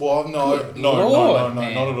robots? Well, no, Good no, Lord, no,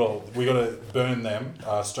 man. not at all. We got to burn them,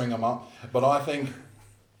 string them up. But I think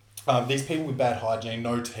these people with bad hygiene,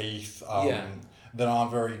 no teeth, that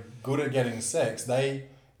aren't very good at getting sex, they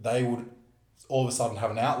would all of a sudden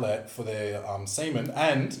have an outlet for their semen,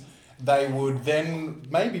 and they would then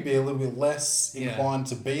maybe be a little bit less inclined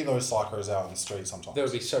to be those psychos out in the street sometimes. They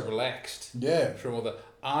would be so relaxed Yeah. from all the.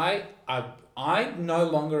 I no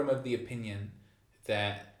longer am of the opinion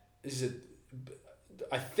that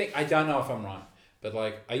I don't know if I'm right, but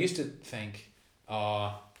like I used to think,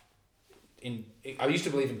 I used to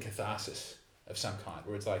believe in catharsis of some kind,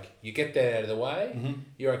 where it's like you get that out of the way,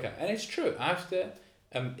 you're okay, and it's true. After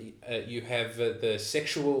you have the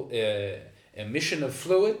sexual emission of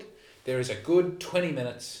fluid, there is a good 20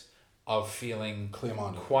 minutes of feeling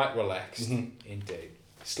Clear-minded. quite relaxed, indeed,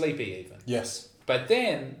 sleepy even. Yes. But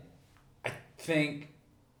then, I think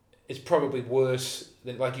it's probably worse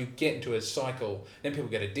than like you get into a cycle. Then people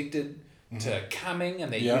get addicted to coming,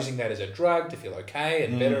 and they're using that as a drug to feel okay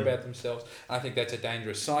and better about themselves. I think that's a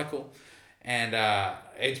dangerous cycle, and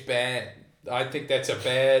it's bad. I think that's a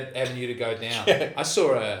bad avenue to go down. Yeah. I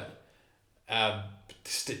saw a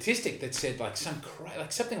statistic that said like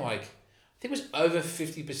something like I think it was over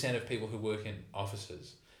 50% of people who work in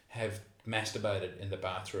offices have masturbated in the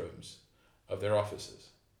bathrooms of their offices.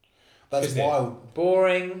 That's 'Cause they're wild.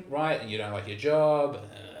 boring, right? And you don't like your job,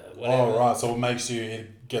 whatever. Oh, right. So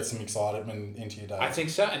it gets some excitement into your day. I think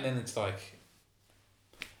so. And then it's like,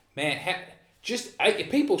 man,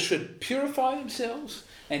 people should purify themselves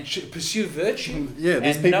and should pursue virtue.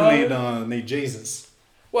 need Jesus.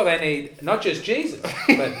 Well, they need not just Jesus,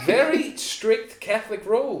 but very strict Catholic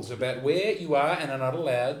rules about where you are and are not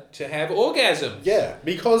allowed to have orgasm. Yeah,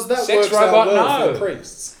 because that Sex works out robot, well no. for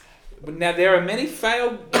priests. But now there are many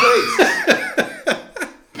failed priests.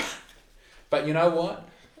 But you know what?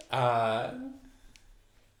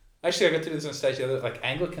 Actually, I got to do this on stage the other. Like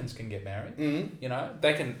Anglicans can get married. Mm-hmm. You know,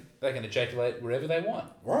 they can ejaculate wherever they want.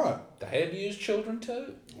 Right. They abuse children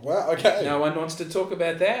too. Well, okay. No one wants to talk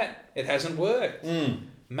about that. It hasn't worked.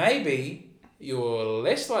 Maybe you're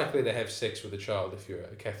less likely to have sex with a child if you're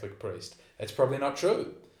a Catholic priest. That's probably not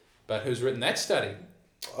true. But who's written that study?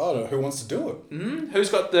 I don't know who wants to do it. Who's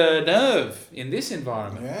got the nerve in this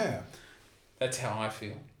environment? Yeah. That's how I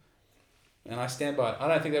feel. And I stand by it. I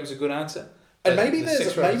don't think that was a good answer. And but maybe the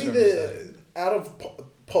there's 6-year-olds maybe are a mistake. the out of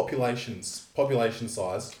population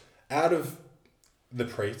size, out of the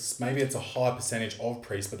priests, maybe it's a high percentage of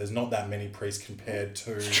priests, but there's not that many priests compared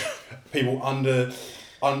to people under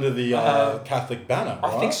the Catholic banner,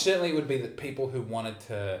 right? I think certainly it would be that people who want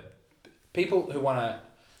to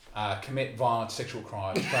commit violent sexual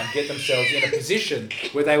crimes try and get themselves in a position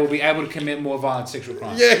where they will be able to commit more violent sexual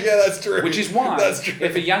crimes. Yeah, that's true. Which is why That's true.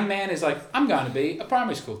 if a young man is like, I'm going to be a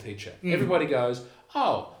primary school teacher, everybody goes,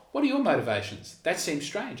 oh, what are your motivations? That seems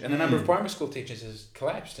strange. And the number of primary school teachers has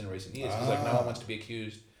collapsed in recent years because no one wants to be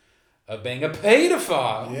accused of being a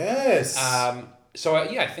paedophile. Yes. So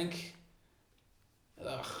I think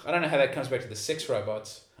I don't know how that comes back to the sex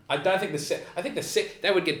robots. I don't think I think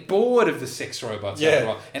they would get bored of the sex robots after a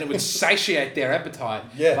while, and it would satiate their appetite.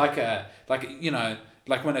 Yeah.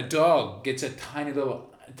 Like when a dog gets a tiny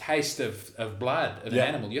little taste of blood of an Yeah.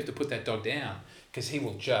 animal, you have to put that dog down because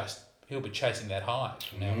he'll be chasing that high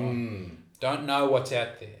from now on. Don't know what's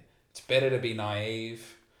out there. It's better to be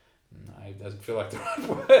naive. Naive doesn't feel like the right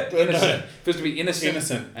word. Innocent. Feels to be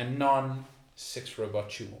innocent. And non-sex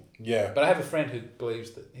robotual. Yeah. But I have a friend who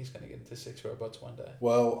believes that he's going to get into sex robots one day.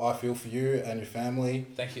 Well, I feel for you and your family.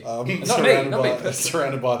 Thank you. Not Not me.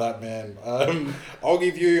 Surrounded by that man. I'll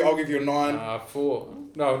give you a 9. 4.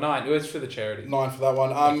 No, 9. It was for the charity. 9 for that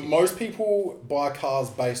one. Most people buy cars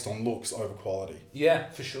based on looks over quality. Yeah,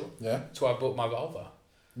 for sure. Yeah. That's why I bought my Volvo.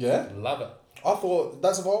 Yeah. Love it. I thought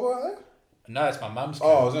that's a Volvo out there. No, it's my mum's Oh,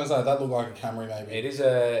 I car. was gonna say that looked like a Camry maybe. It is,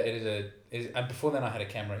 and before then I had a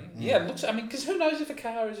Camry. Yeah, it looks, because who knows if a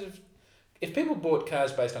car is, if people bought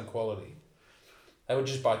cars based on quality, they would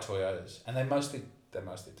just buy Toyotas, and they mostly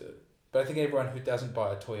do. But I think everyone who doesn't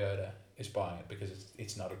buy a Toyota is buying it because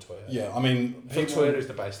it's not a Toyota. Yeah, I mean, I think Toyota is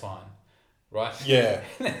the baseline, right? Yeah.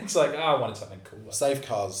 It's like, I wanted something cooler. Safe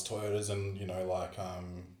cars, Toyotas, and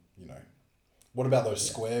what about those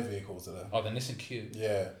square vehicles that are? Oh, the Nissan Cube.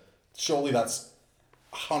 Yeah, surely that's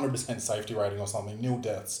 100% safety rating or something. Nil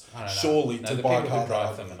deaths. I don't know. Surely No, to the buy a people car who drive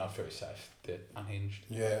that them ugly. are not very safe. They're unhinged.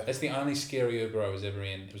 Yeah. That's the only scary Uber I was ever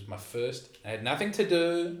in. It was my first. It had nothing to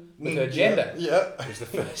do with her gender. Yeah. It was the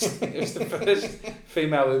first. It was the first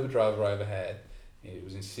female Uber driver I ever had. It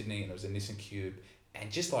was in Sydney, and it was a Nissan Cube, and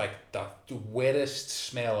just like the wettest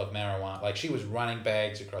smell of marijuana. Like she was running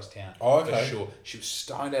bags across town. Oh, okay. For sure. She was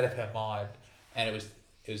stoned out of her mind, and it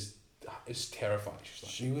was terrifying. She was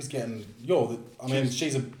like, She was getting,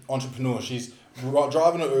 she's an entrepreneur. She's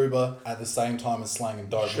driving an Uber at the same time as slanging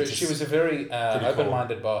dope. she was a very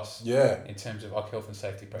open-minded boss. Yeah. In terms of health and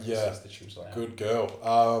safety practices that she was allowed. Good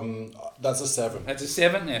girl. That's a 7. That's a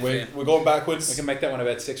 7. Yeah, fair. We're going backwards. We can make that one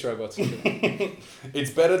about sex robots.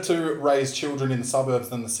 It's better to raise children in the suburbs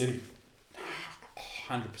than the city.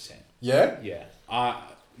 100%. Yeah? Yeah.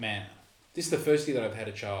 Man, this is the first year that I've had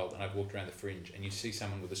a child and I've walked around the Fringe and you see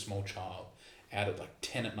someone with a small child out at like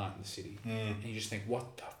 10 at night in the city and you just think,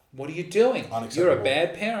 what are you doing? Unacceptable. You're a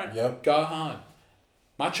bad parent. Yep. Go home.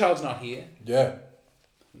 My child's not here. Yeah.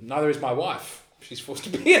 Neither is my wife. She's forced to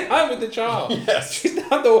be at home with the child. Yes. She's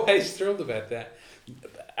not always thrilled about that.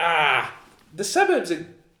 The suburbs are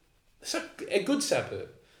a good suburb.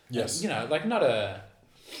 Yes. Like not a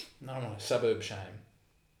suburb shame.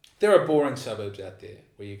 There are boring suburbs out there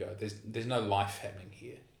where you go. There's no life happening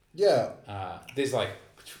here. Yeah. There's like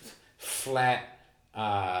flat,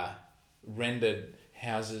 rendered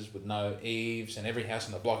houses with no eaves, and every house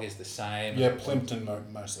on the block is the same. Yeah, Plimpton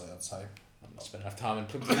mostly, I'd say. I've not spent enough time in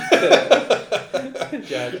Plimpton to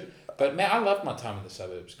judge. But man, I loved my time in the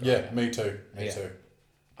suburbs. Yeah, me too. Me Yeah. too.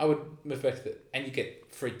 I would move back to that. And you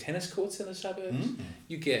get free tennis courts in the suburbs.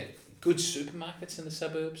 You get good supermarkets in the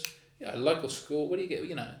suburbs. Local school. What do you get?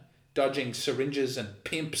 Dodging syringes and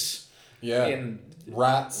pimps. Yeah.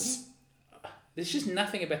 Rats. There's just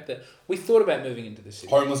nothing about we thought about moving into the city.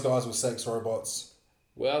 Homeless guys with sex robots.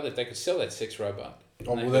 Well, that they could sell that sex robot.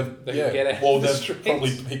 Oh, They well, could they've get out well, of the they've streets.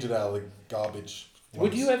 probably picked it out of the garbage. Would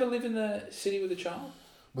once. you ever live in the city with a child?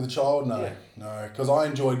 With a child? No, Yeah. no, because I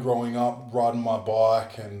enjoyed growing up, riding my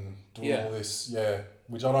bike and doing all this. Yeah,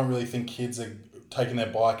 which I don't really think kids are taking their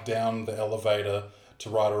bike down the elevator to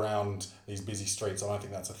ride around these busy streets. I don't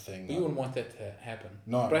think that's a thing. You wouldn't want that to happen.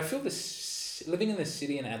 No. But I feel living in the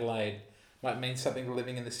city in Adelaide might mean something to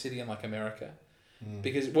living in the city in like America.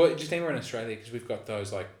 Because, just anywhere in Australia, because we've got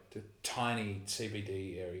those like the tiny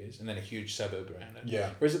CBD areas and then a huge suburb around it.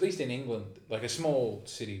 Yeah. Whereas at least in England, like a small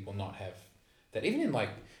city will not have that. Even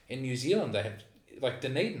in New Zealand, they have, like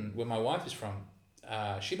Dunedin, where my wife is from,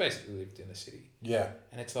 she basically lived in the city. Yeah.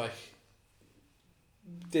 And it's like,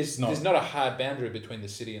 there's not- not a hard boundary between the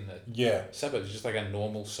city and the Yeah. suburbs. It's just like a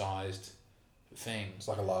normal sized thing. It's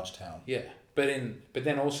like a large town. Yeah. But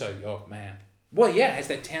then also, oh man. Well, yeah, it has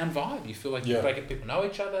that town vibe. You feel like Yeah. people know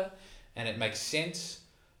each other and it makes sense.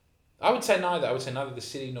 I would say neither. I would say neither the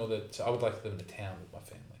city nor the... So I would like to live in a town with my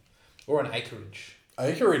family. Or an acreage.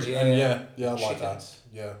 Acreage. Yeah. And yeah, I like that. Chickens.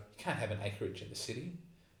 Yeah. You can't have an acreage in the city.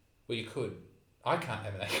 Well, you could. I can't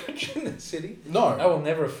have an acreage in the city. No. I will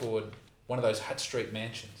never afford one of those Hutt Street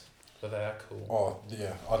mansions. But they are cool. Oh,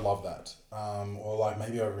 yeah, I love that. Or like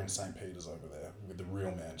maybe over in St. Peter's over there with the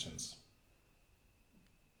real mansions.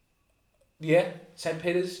 Yeah, St.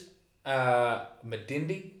 Peter's,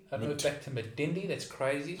 Medindi. I moved back to Medindi. That's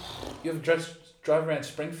crazy. You ever drive around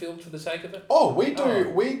Springfield for the sake of it? Oh, we do. Oh,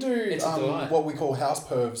 we do it's a delight. what we call house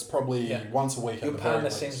pervs probably Yeah. once a week. Your at the very partner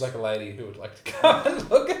least. seems like a lady who would like to come and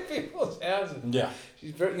look at people's houses. Yeah,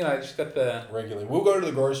 She's very, she's got the. regularly. We'll go to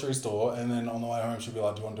the grocery store and then on the way home she'll be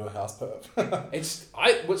like, "Do you want to do a house perv?"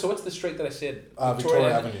 So what's the street that I said?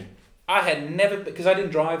 Victoria Avenue. I had never, because I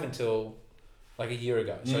didn't drive until like a year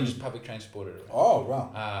ago, so I just public transported around. Oh wow.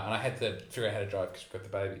 And I had to figure out how to drive because we've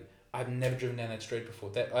got the baby. I've never driven down that street before.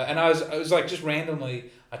 And I was like, just randomly,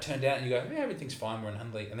 I turned out and you go, yeah, everything's fine, we're in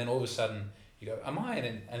Hundley. And then all of a sudden, you go, am I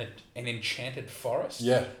in an enchanted forest?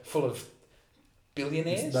 Yeah. Full of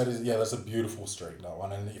billionaires? That's a beautiful street, that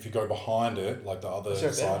one. And if you go behind it, like the other Is there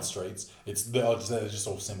a better side one? streets, they're just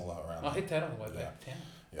all similar around. I'll hit that on the way back to town.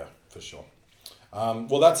 Yeah, for sure.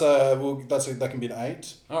 That can be an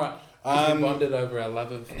 8. All right. We bonded over our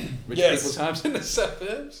love of rich Yes. people's homes in the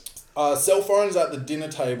suburbs. Cell phones at the dinner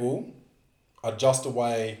table are just a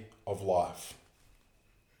way of life.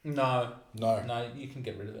 No, No. you can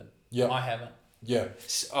get rid of it. Yeah. I haven't. Yeah.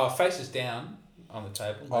 Faces down on the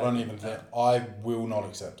table. I don't even think. I will not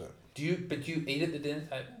accept it. Do you eat at the dinner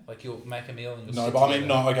table? Like you'll make a meal and you'll No, sit but I mean,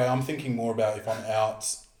 together? no, okay, I'm thinking more about if I'm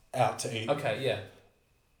out to eat. Okay, yeah.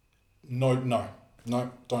 No,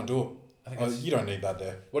 don't do it. I think that's, You don't need that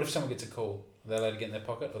there. what if someone gets a call? Are they allowed to get in their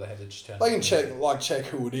pocket or they have to just turn They it can on? check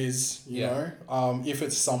who it is, you Yeah. know. If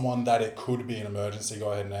it's someone that it could be an emergency,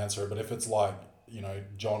 go ahead and answer it. But if it's like,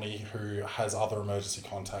 Johnny who has other emergency He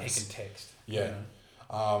contacts. can text. Yeah. you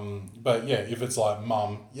know. But yeah, if it's like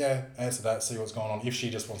mum, yeah, answer that, see what's going on. If she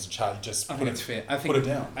just wants to chat, you just I put think it's fair. I think, it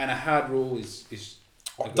down. And a hard rule is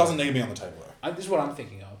It doesn't need to be on the table though. this is what I'm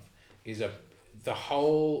thinking of, is the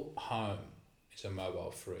whole home is a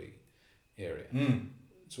mobile free area.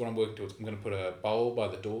 That's what I'm working towards. I'm going to put a bowl by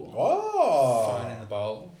the door, phone in Oh, the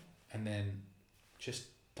bowl, and then just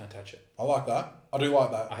don't touch it. I like that. I do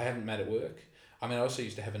like that. I haven't made it work. I mean, I also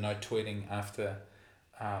used to have a no tweeting after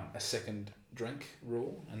a second drink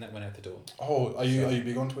rule, and that went out the door. Oh, are you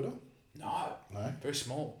big on Twitter? No, No. very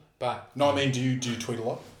small. But No, I mean, do you tweet a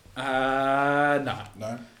lot? no,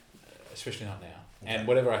 No. especially not now. Okay. And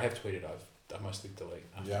whatever I have tweeted, I mostly delete.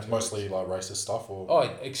 after Yeah, 2 mostly weeks. like racist stuff or. Oh,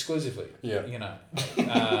 exclusively. Yeah.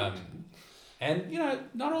 And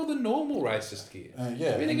not all the normal racist gear.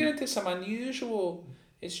 Yeah. Really get into some unusual.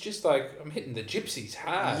 It's just like I'm hitting the gypsies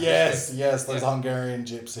hard. Yes, those Yeah. Hungarian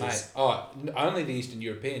gypsies. Mate, only the Eastern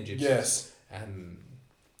European gypsies. Yes. And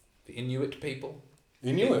the Inuit people.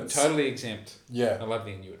 Inuits. Totally exempt. I Yeah. love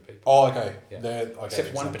the Inuit people. Oh, okay. Yeah. They're okay.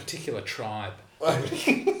 Except one exempt. particular tribe.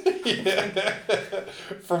 Yeah.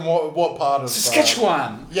 From what part of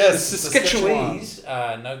Saskatchewan. Yes, The Saskatchewan. Saskatchewanese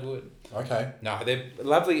are no good. Okay. No, they're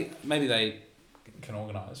lovely. Maybe they can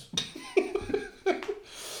organise.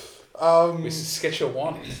 With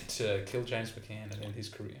Saskatchewan to kill James McCann and end his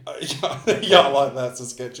career. Yeah, I like that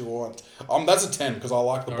Saskatchewan. That's a 10 because I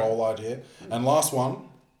like the bowl idea. And last one,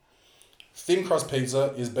 thin crust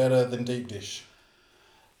pizza is better than deep dish.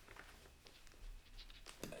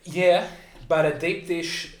 Yeah, but a deep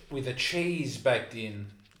dish with a cheese baked in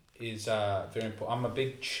is very important. I'm a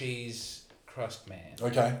big cheese crust man.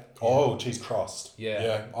 Okay. Oh, cheese crust. Yeah.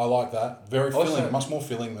 Yeah, I like that. Very Also- filling, much more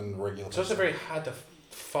filling than regular It's also pizza. very hard to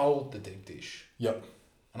fold the deep dish, Yep.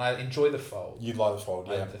 and I enjoy the fold. You'd like the fold,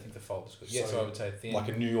 I yeah. think the fold is good. Yeah, So, so I would say thin. Like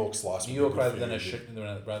a New York slice. New would be York good rather for than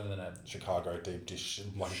you. rather than a Chicago deep dish,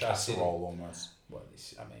 like a Shah City. casserole almost. well,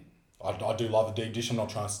 I mean, I do love a deep dish. I'm not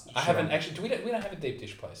trying to. I haven't actually. We don't have a deep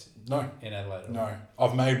dish place No, in Adelaide. no.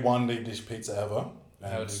 I've made one deep dish pizza ever.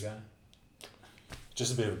 And How would it go?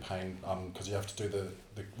 just a bit of a pain because you have to do the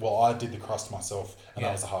well, I did the crust myself, and Yeah.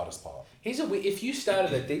 that was the hardest part.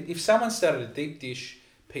 If someone started a deep dish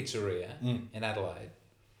pizzeria in Adelaide,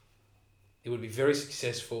 it would be very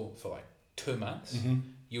successful for like 2 months. Mm-hmm.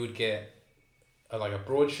 You would get a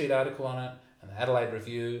broadsheet article on it, and the Adelaide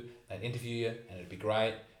Review. They'd interview you, and it'd be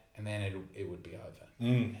great. and then it would be over,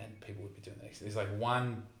 and people would be doing the next. There's like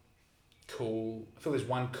one cool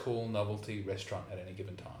novelty restaurant at any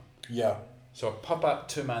given time. Yeah. So a pop-up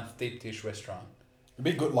 2-month deep dish restaurant. It'd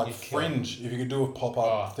be good, like You'd kill Fringe. If you could do a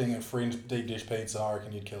pop-up thing at Fringe deep dish pizza, I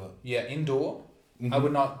reckon you'd kill it. Yeah, indoor. I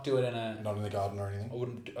would not do it in a. Not in the garden or anything. I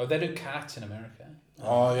wouldn't. Oh, they do carts in America.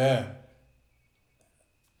 Oh, yeah.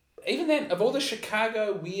 Even then, of all the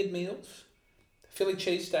Chicago weird meals, Philly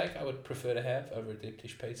cheesesteak I would prefer to have over a deep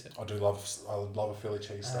dish pizza. I would love a Philly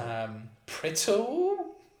cheesesteak. Pretzel.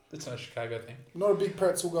 That's not a Chicago thing. Not a big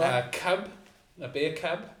pretzel guy. Cub. A bear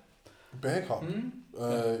cub. Bear cub.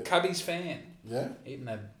 Cubbies fan. Yeah. Eating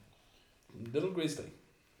a little grizzly.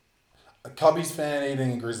 A Cubbies fan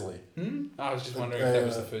eating a grizzly. I was just wondering if that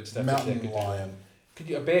was the food stuff. Mountain lion. Could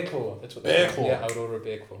you a bear claw? That's what. Bear claw. Yeah, I would order a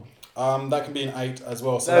bear claw. That can be an 8 as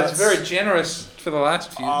well. So that's very generous for the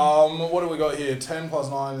last few. What do we got here? 10 plus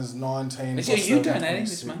 9 is 19. Is plus you 7, donating 26.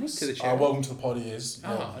 this money to the charity? Welcome to the potty is.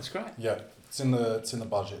 Oh, Yeah. that's great. Yeah, it's in the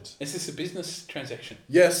budget. Is this a business transaction?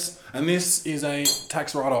 Yes, and this is a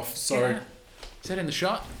tax write-off. So Yeah. Is that in the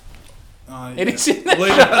shot? yeah. It is in the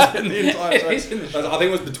Believe shot. it, in the entire It shot. is in the shot. I think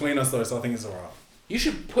it was between us though, so I think it's alright. You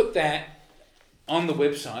should put that on the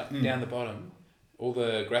website down the bottom. All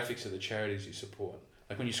the graphics of the charities you support.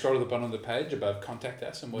 Like when you scroll to the bottom of the page above contact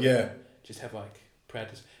us and whatever, Yeah. just have like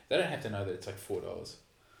practice. They don't have to know that it's like $4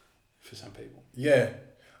 for some people. Yeah,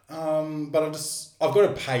 but I've got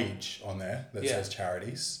a page on there that Yeah. says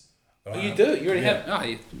charities. Oh, you do? You already Yeah. have? Oh,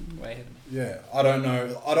 you're way ahead of me. Yeah, I don't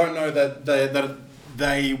know that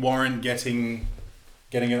they warrant getting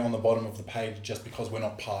it on the bottom of the page just because we're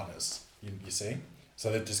not partners. You see,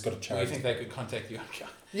 so they've just got a Well, you charity. think they could contact you?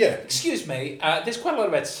 Yeah. Excuse me, there's quite a lot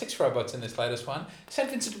about sex robots in this latest one. St.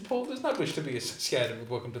 Vincent de Paul does not wish to be associated with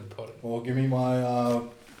Welcome to the Potty. Well, give me my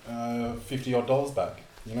 $50 back.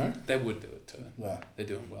 You know. They would do it too. Yeah. They're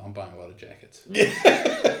doing well. I'm buying a lot of jackets.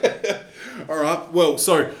 All right. Well,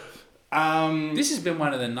 so. This has been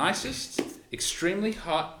one of the nicest, extremely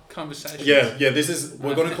hot conversations. Yeah. This is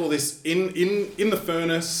we're going to call this in the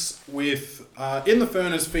furnace with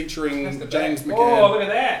featuring James McCann. Oh, look at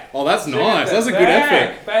that. Oh, that's Check nice. out That's a that good bag,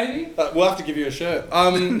 effort. baby. We'll have to give you a shirt.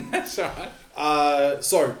 That's all right.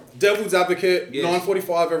 So Devil's Advocate, Yes.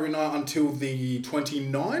 9:45 every night until the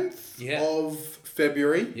 29th Yeah. of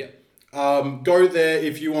February. Yep. Go there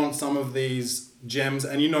if you want some of these gems,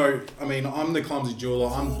 and I'm the clumsy jeweler.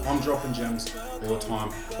 I'm dropping gems all the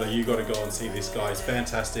time, but you got to go and see this guy. He's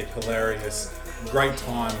fantastic, hilarious, great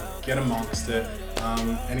time. Get amongst it.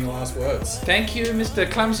 Any last words? Thank you, Mr.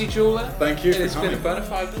 Clumsy Jeweler. Thank you for It's been a coming. bona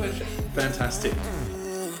fide pleasure. Fantastic.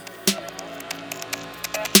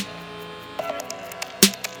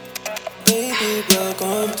 Baby,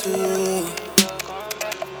 welcome to.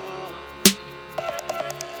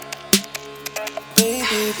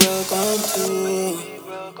 Baby, welcome to.